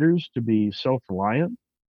leaders, to be self-reliant,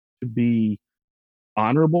 to be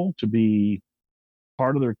honorable, to be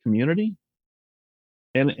part of their community.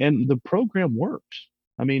 And the program works.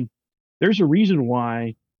 There's a reason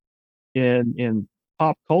why in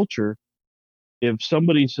pop culture, if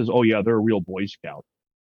somebody says, oh yeah, they're a real Boy Scout,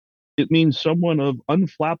 it means someone of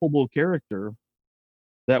unflappable character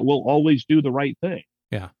that will always do the right thing.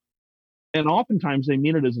 Yeah. And oftentimes they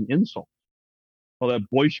mean it as an insult. Well, that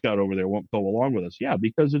Boy Scout over there won't go along with us. Yeah,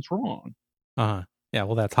 because it's wrong. Uh-huh. Yeah,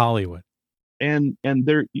 well, that's Hollywood. And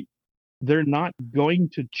they're not going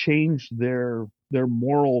to change their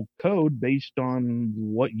moral code based on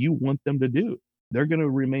what you want them to do. They're going to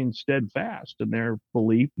remain steadfast in their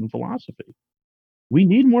belief and philosophy. We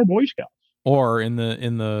need more Boy Scouts. Or in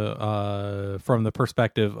the from the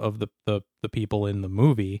perspective of the people in the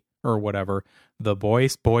movie or whatever, the Boy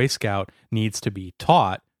Scout needs to be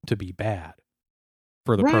taught to be bad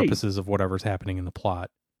for the purposes of whatever's happening in the plot.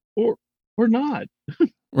 Or not.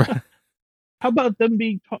 How about them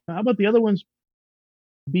being taught? How about the other ones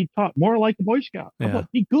be taught more like a Boy Scout? How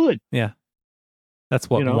about be good? Yeah. That's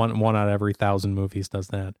what one out of every 1,000 movies does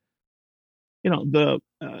that.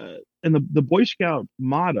 The Boy Scout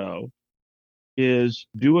motto is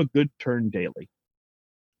do a good turn daily.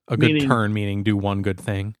 A good turn meaning do one good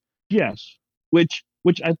thing. Yes. Which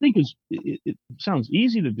I think is, it sounds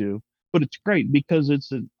easy to do, but it's great because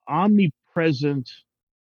it's an omnipresent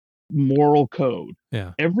moral code.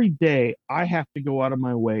 Yeah. Every day I have to go out of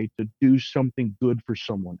my way to do something good for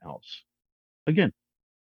someone else. Again,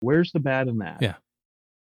 where's the bad in that? Yeah.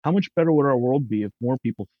 How much better would our world be if more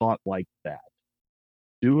people thought like that?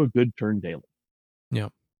 Do a good turn daily. Yeah.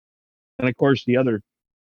 And of course, the other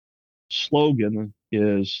slogan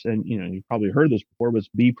is, and you've probably heard this before, but it's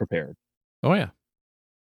be prepared. Oh yeah.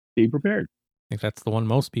 Be prepared. I think that's the one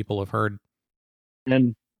most people have heard.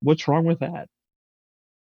 And what's wrong with that?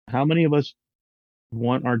 How many of us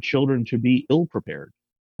want our children to be ill prepared?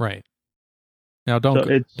 Right. Now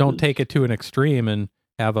don't take it to an extreme and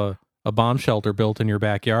have a bomb shelter built in your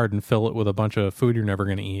backyard and fill it with a bunch of food you're never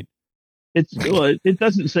going to eat. It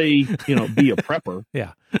doesn't say, be a prepper.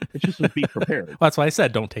 Yeah. It just says be prepared. Well, that's why I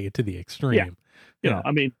said don't take it to the extreme. Yeah.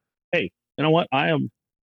 Hey, you know what? I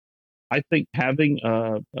think having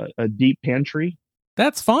a deep pantry.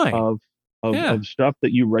 That's fine. Of stuff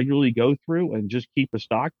that you regularly go through and just keep a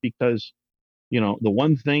stock, because, the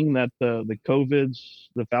one thing that the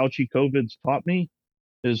Fauci COVIDs taught me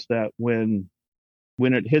is that when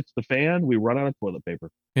it hits the fan, we run out of toilet paper.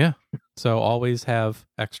 Yeah. So always have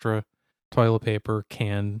extra toilet paper,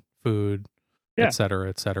 canned food, et cetera,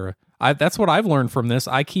 et cetera. That's what I've learned from this.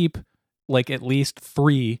 I keep at least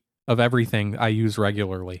 3 of everything I use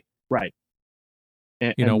regularly. Right.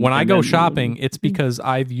 When I go shopping, it's because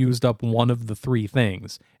I've used up one of the 3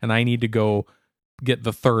 things and I need to go get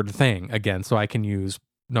the 3rd thing again so I can use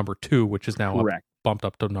number 2, which is now bumped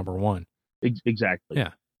up to number 1. Exactly.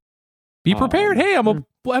 Yeah. Be prepared. Hey,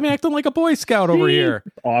 I'm acting like a Boy Scout over here.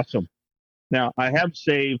 Awesome. Now, I have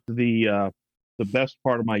saved the best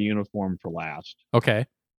part of my uniform for last. Okay.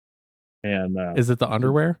 And is it the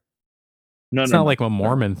underwear? No, it's not like a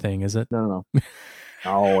Mormon thing, is it? No.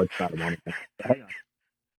 Oh, it's not a Mormon thing. Hang on.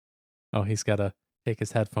 Oh, he's got to take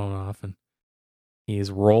his headphone off, and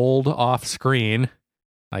he's rolled off screen.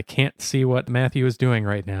 I can't see what Matthew is doing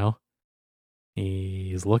right now.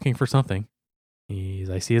 He's looking for something.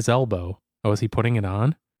 I see his elbow. Oh, is he putting it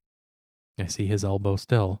on? I see his elbow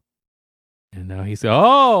still. And now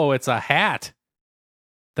it's a hat.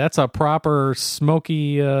 That's a proper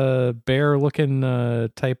smoky bear looking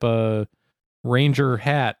type of ranger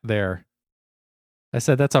hat there. I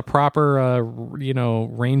said that's a proper,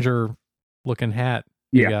 ranger looking hat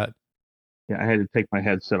you got. Yeah, I had to take my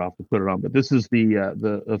headset off to put it on, but this is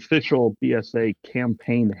the official BSA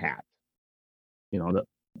campaign hat. That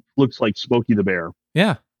looks like Smokey the Bear.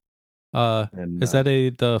 Yeah. Is that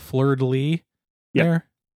the fleur-de-lis there?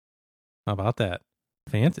 How about that?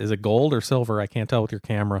 Fancy? Is it gold or silver? I can't tell with your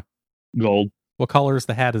camera. Gold. What color is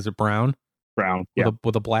the hat? Is it brown? Brown.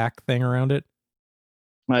 With a black thing around it?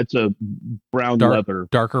 It's a brown leather.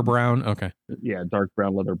 Darker brown? Okay. Yeah, dark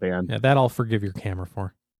brown leather band. Yeah, that I'll forgive your camera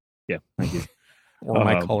for. Yeah, thank you. Or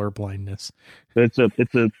my color blindness. It's a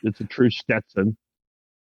true Stetson.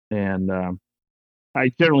 And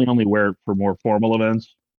I generally only wear it for more formal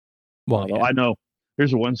events. Well, I know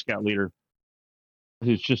there's one scout leader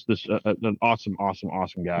who's just this an awesome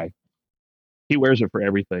guy. He wears it for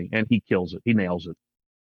everything, and he kills it. He nails it.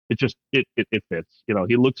 It just it fits.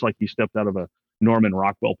 He looks like he stepped out of a Norman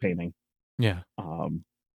Rockwell painting. Yeah.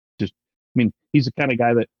 He's the kind of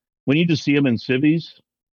guy that when you just see him in civvies,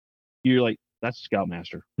 you're like, that's a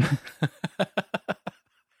Scoutmaster.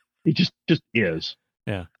 He just is.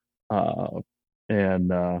 Yeah. Having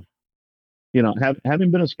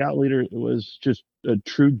been a scout leader, it was just a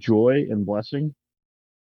true joy and blessing.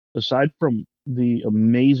 Aside from the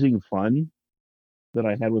amazing fun that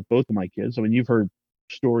I had with both of my kids. I mean, you've heard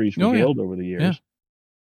stories revealed over the years. Yeah.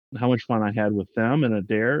 How much fun I had with them and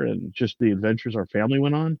Adair, and just the adventures our family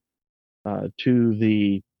went on, to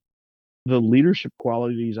the leadership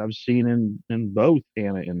qualities I've seen in both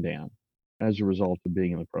Anna and Dan as a result of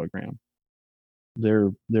being in the program.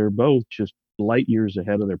 They're both just light years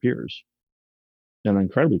ahead of their peers, and I'm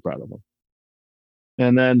incredibly proud of them.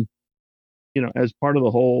 And then, as part of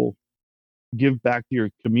the whole give back to your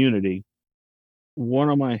community, one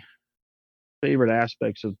of my favorite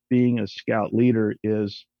aspects of being a scout leader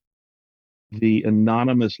is the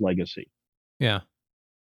anonymous legacy. Yeah.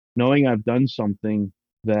 Knowing I've done something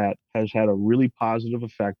that has had a really positive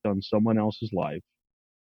effect on someone else's life,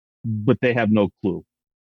 but they have no clue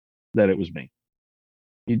that it was me.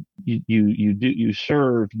 You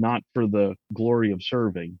serve not for the glory of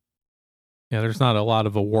serving. Yeah, there's not a lot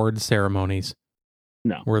of award ceremonies.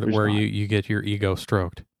 No, where you get your ego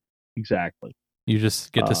stroked. Exactly. You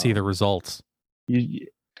just get to see the results. And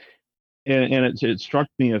it struck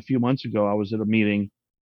me a few months ago. I was at a meeting,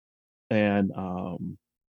 and I don't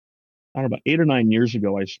know, about 8 or 9 years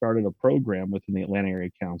ago, I started a program within the Atlanta Area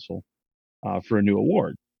Council for a new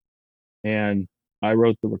award. And I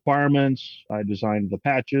wrote the requirements. I designed the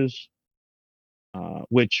patches,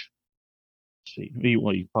 which,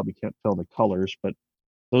 you probably can't tell the colors, but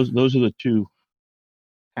those are the two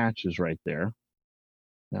patches right there.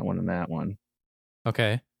 That one and that one.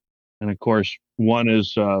 Okay. And of course, one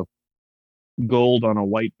is gold on a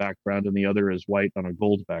white background, and the other is white on a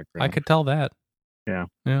gold background. I could tell that. Yeah.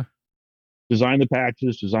 Yeah. Designed the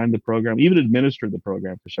patches, designed the program, even administered the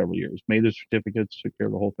program for several years, made the certificates, took care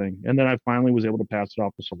of the whole thing. And then I finally was able to pass it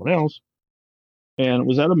off to someone else. And it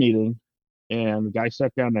was at a meeting, and the guy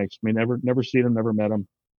sat down next to me, never seen him, never met him,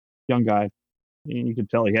 young guy. And you could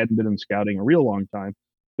tell he hadn't been in scouting a real long time,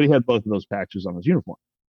 but he had both of those patches on his uniform.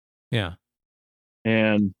 Yeah.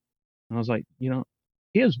 And I was like,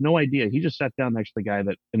 he has no idea. He just sat down next to the guy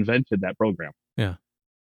that invented that program. Yeah.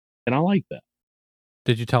 And I like that.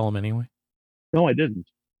 Did you tell him anyway? No, I didn't.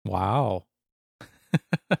 Wow.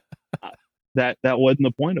 That wasn't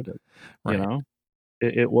the point of it. Right.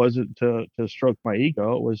 It wasn't to stroke my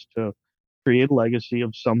ego. It was to create a legacy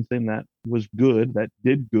of something that was good, that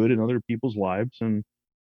did good in other people's lives. And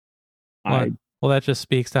well, that just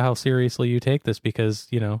speaks to how seriously you take this, because,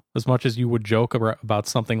 as much as you would joke about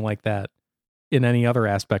something like that in any other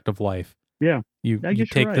aspect of life, yeah, you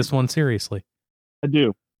take this one seriously. I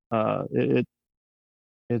do.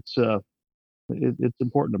 It's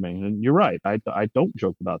important to me, and you're right. I don't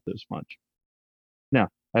joke about this much. Now,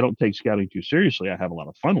 I don't take scouting too seriously. I have a lot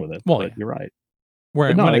of fun with it. Well, but you're right.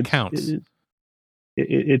 When it counts,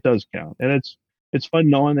 it does count, and it's fun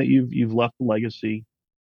knowing that you've left a legacy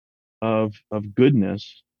of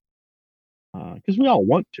goodness, because we all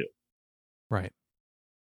want to. Right.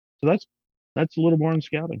 So that's a little more in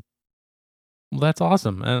scouting. Well, that's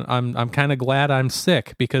awesome, and I'm kind of glad I'm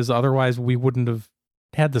sick, because otherwise we wouldn't have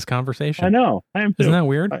had this conversation. I know. I am too. Isn't that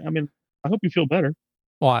weird? I mean, I hope you feel better.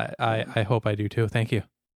 Well, I hope I do too. Thank you.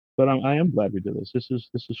 But I am glad we did this. This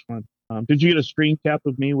is fun. Did you get a screen cap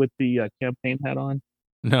of me with the campaign hat on?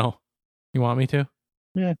 No. You want me to?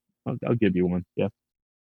 Yeah, I'll give you one. Yeah.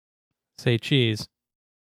 Say cheese.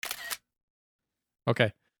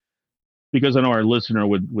 Okay. Because I know our listener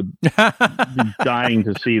would be dying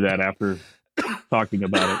to see that after talking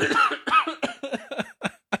about it.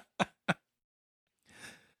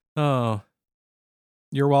 Oh,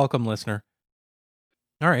 you're welcome, listener.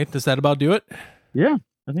 All right. Does that about do it? Yeah,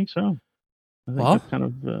 I think so. I think Well- I've kind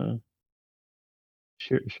of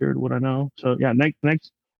shared what I know. So yeah,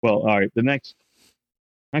 next. Well, all right. The next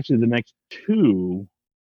two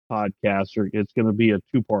podcasts it's going to be a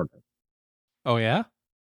two-parter. Oh, yeah?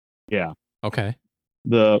 Yeah. Okay.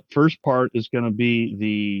 The first part is going to be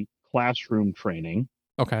the classroom training,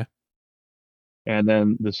 Okay. and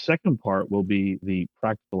then the second part will be the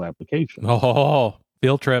practical application Oh,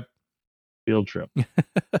 field trip. field trip.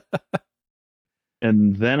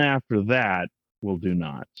 And then after that, we'll do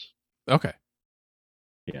knots. Okay.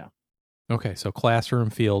 Yeah. Okay. So classroom,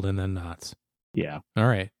 field, and then knots. Yeah. All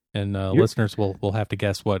right. And listeners will have to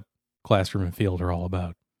guess what classroom and field are all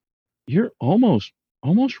about. You're almost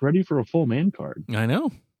ready for a full man card. I know.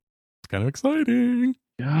 It's kind of exciting.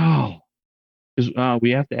 Oh, because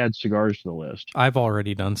we have to add cigars to the list. I've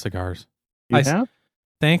already done cigars. You I- have?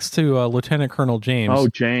 Thanks to Lieutenant Colonel James. Oh,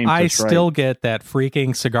 James. I that's still right. get that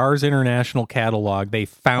freaking Cigars International catalog. They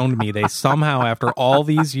found me. They somehow, after all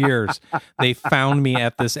these years, they found me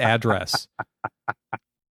at this address. All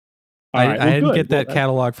right, I well, didn't good. get that Well,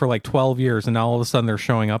 catalog for like 12 years, and now all of a sudden they're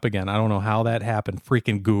showing up again. I don't know how that happened.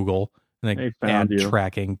 Freaking Google. And They they found add you.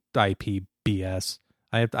 tracking IP BS.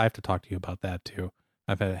 I have to talk to you about that too.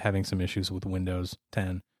 I've been having some issues with Windows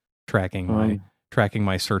 10 tracking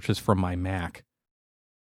my searches from my Mac.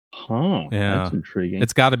 Huh. Yeah. That's intriguing.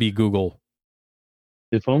 It's got to be Google.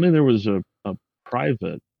 If only there was a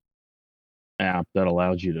private app that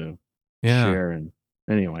allowed you to Yeah. share. And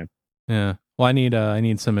anyway, Yeah. Well, I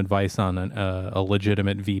need some advice on a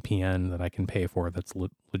legitimate VPN that I can pay for that's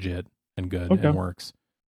legit and good Okay. and works.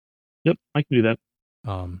 yep, I can do that.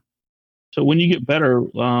 So when you get better,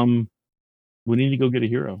 we need to go get a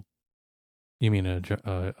hero. You mean a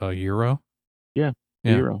euro? A Yeah.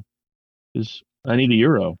 Euro. Because I need a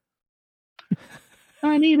euro.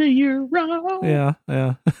 I need a euro. Yeah.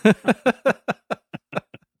 Yeah.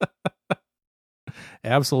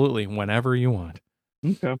 Absolutely. Whenever you want.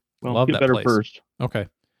 Okay. Well, Love get that better place. first. Okay.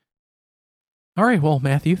 All right. Well,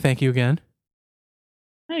 Matthew, thank you again.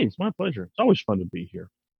 Hey, it's my pleasure. It's always fun to be here.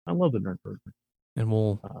 I love the Nerd Burger. And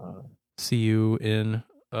we'll see you in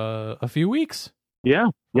a few weeks. Yeah.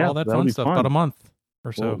 For Yeah. all that that'll fun be stuff. fun. About a month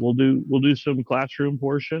or so. We'll do some classroom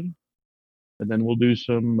portion, and then we'll do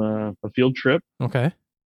some a field trip. Okay.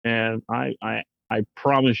 And I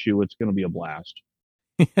promise you, it's going to be a blast.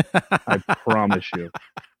 I promise you.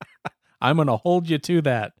 I'm going to hold you to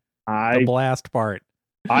that. The I blast part.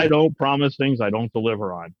 don't promise things I don't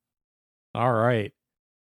deliver on. All right.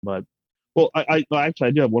 But I actually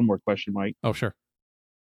I do have one more question, Mike. Oh, sure.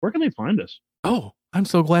 Where can they find us? Oh, I'm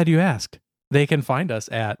so glad you asked. They can find us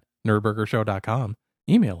at nerdburgershow.com.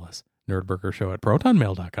 Email us,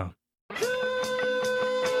 nerdburgershow@protonmail.com.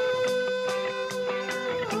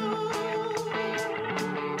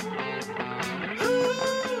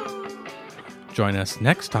 Join us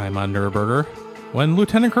next time on Nerdburger when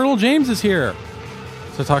Lieutenant Colonel James is here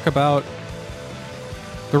to talk about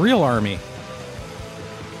the real army.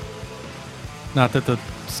 Not that the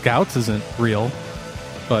Scouts isn't real,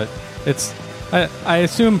 but it's... I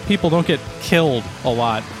assume people don't get killed a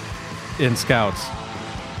lot in Scouts,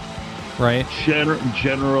 right?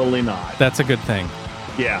 Generally not. That's a good thing.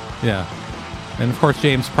 Yeah. Yeah. And of course,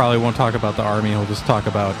 James probably won't talk about the army. He'll just talk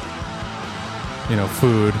about,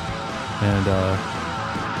 food and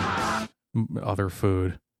other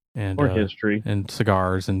food and Or history. and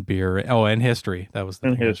cigars and beer. Oh, and history. That was the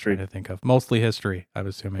And thing history. I was trying to think of. Mostly history, I'm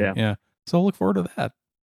assuming. Yeah. So look forward to that.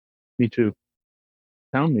 Me too.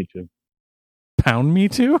 Pound me too. Pound me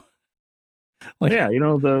too? Like, yeah,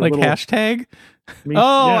 the like little hashtag? me,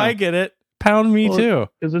 Oh, yeah, I get it. Pound me Well, too.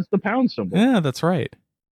 because it's the pound symbol. Yeah, that's right.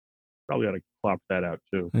 Probably ought to clop that out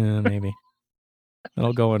too. Yeah, maybe.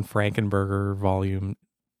 It'll go in Frankenberger volume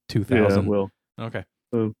Yeah, 2000. well. Okay.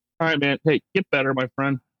 All right, man. Hey, get better, my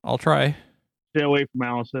friend. I'll try. Stay away from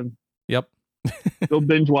Allison. Yep. Go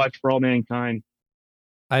binge watch For All Mankind.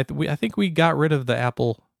 I think we got rid of the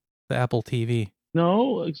Apple TV.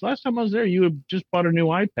 No, it's last time I was there, you had just bought a new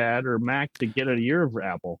iPad or Mac to get a year of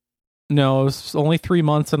Apple. No, it was only 3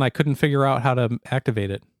 months and I couldn't figure out how to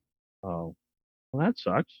activate it. Oh, well, that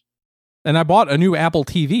sucks. And I bought a new Apple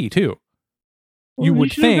TV too. Well, You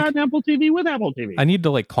would should have think- gotten Apple TV with Apple TV. I need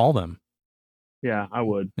to call them. Yeah, I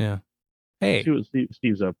would. Yeah. Hey, See what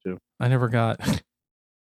Steve's up to. I never got.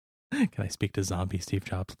 Can I speak to zombie Steve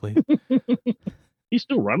Jobs, please? He's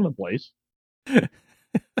still running the place.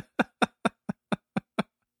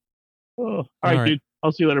 Oh, all right, right. dude.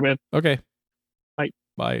 I'll see you later, man. Okay. Bye.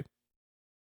 Bye.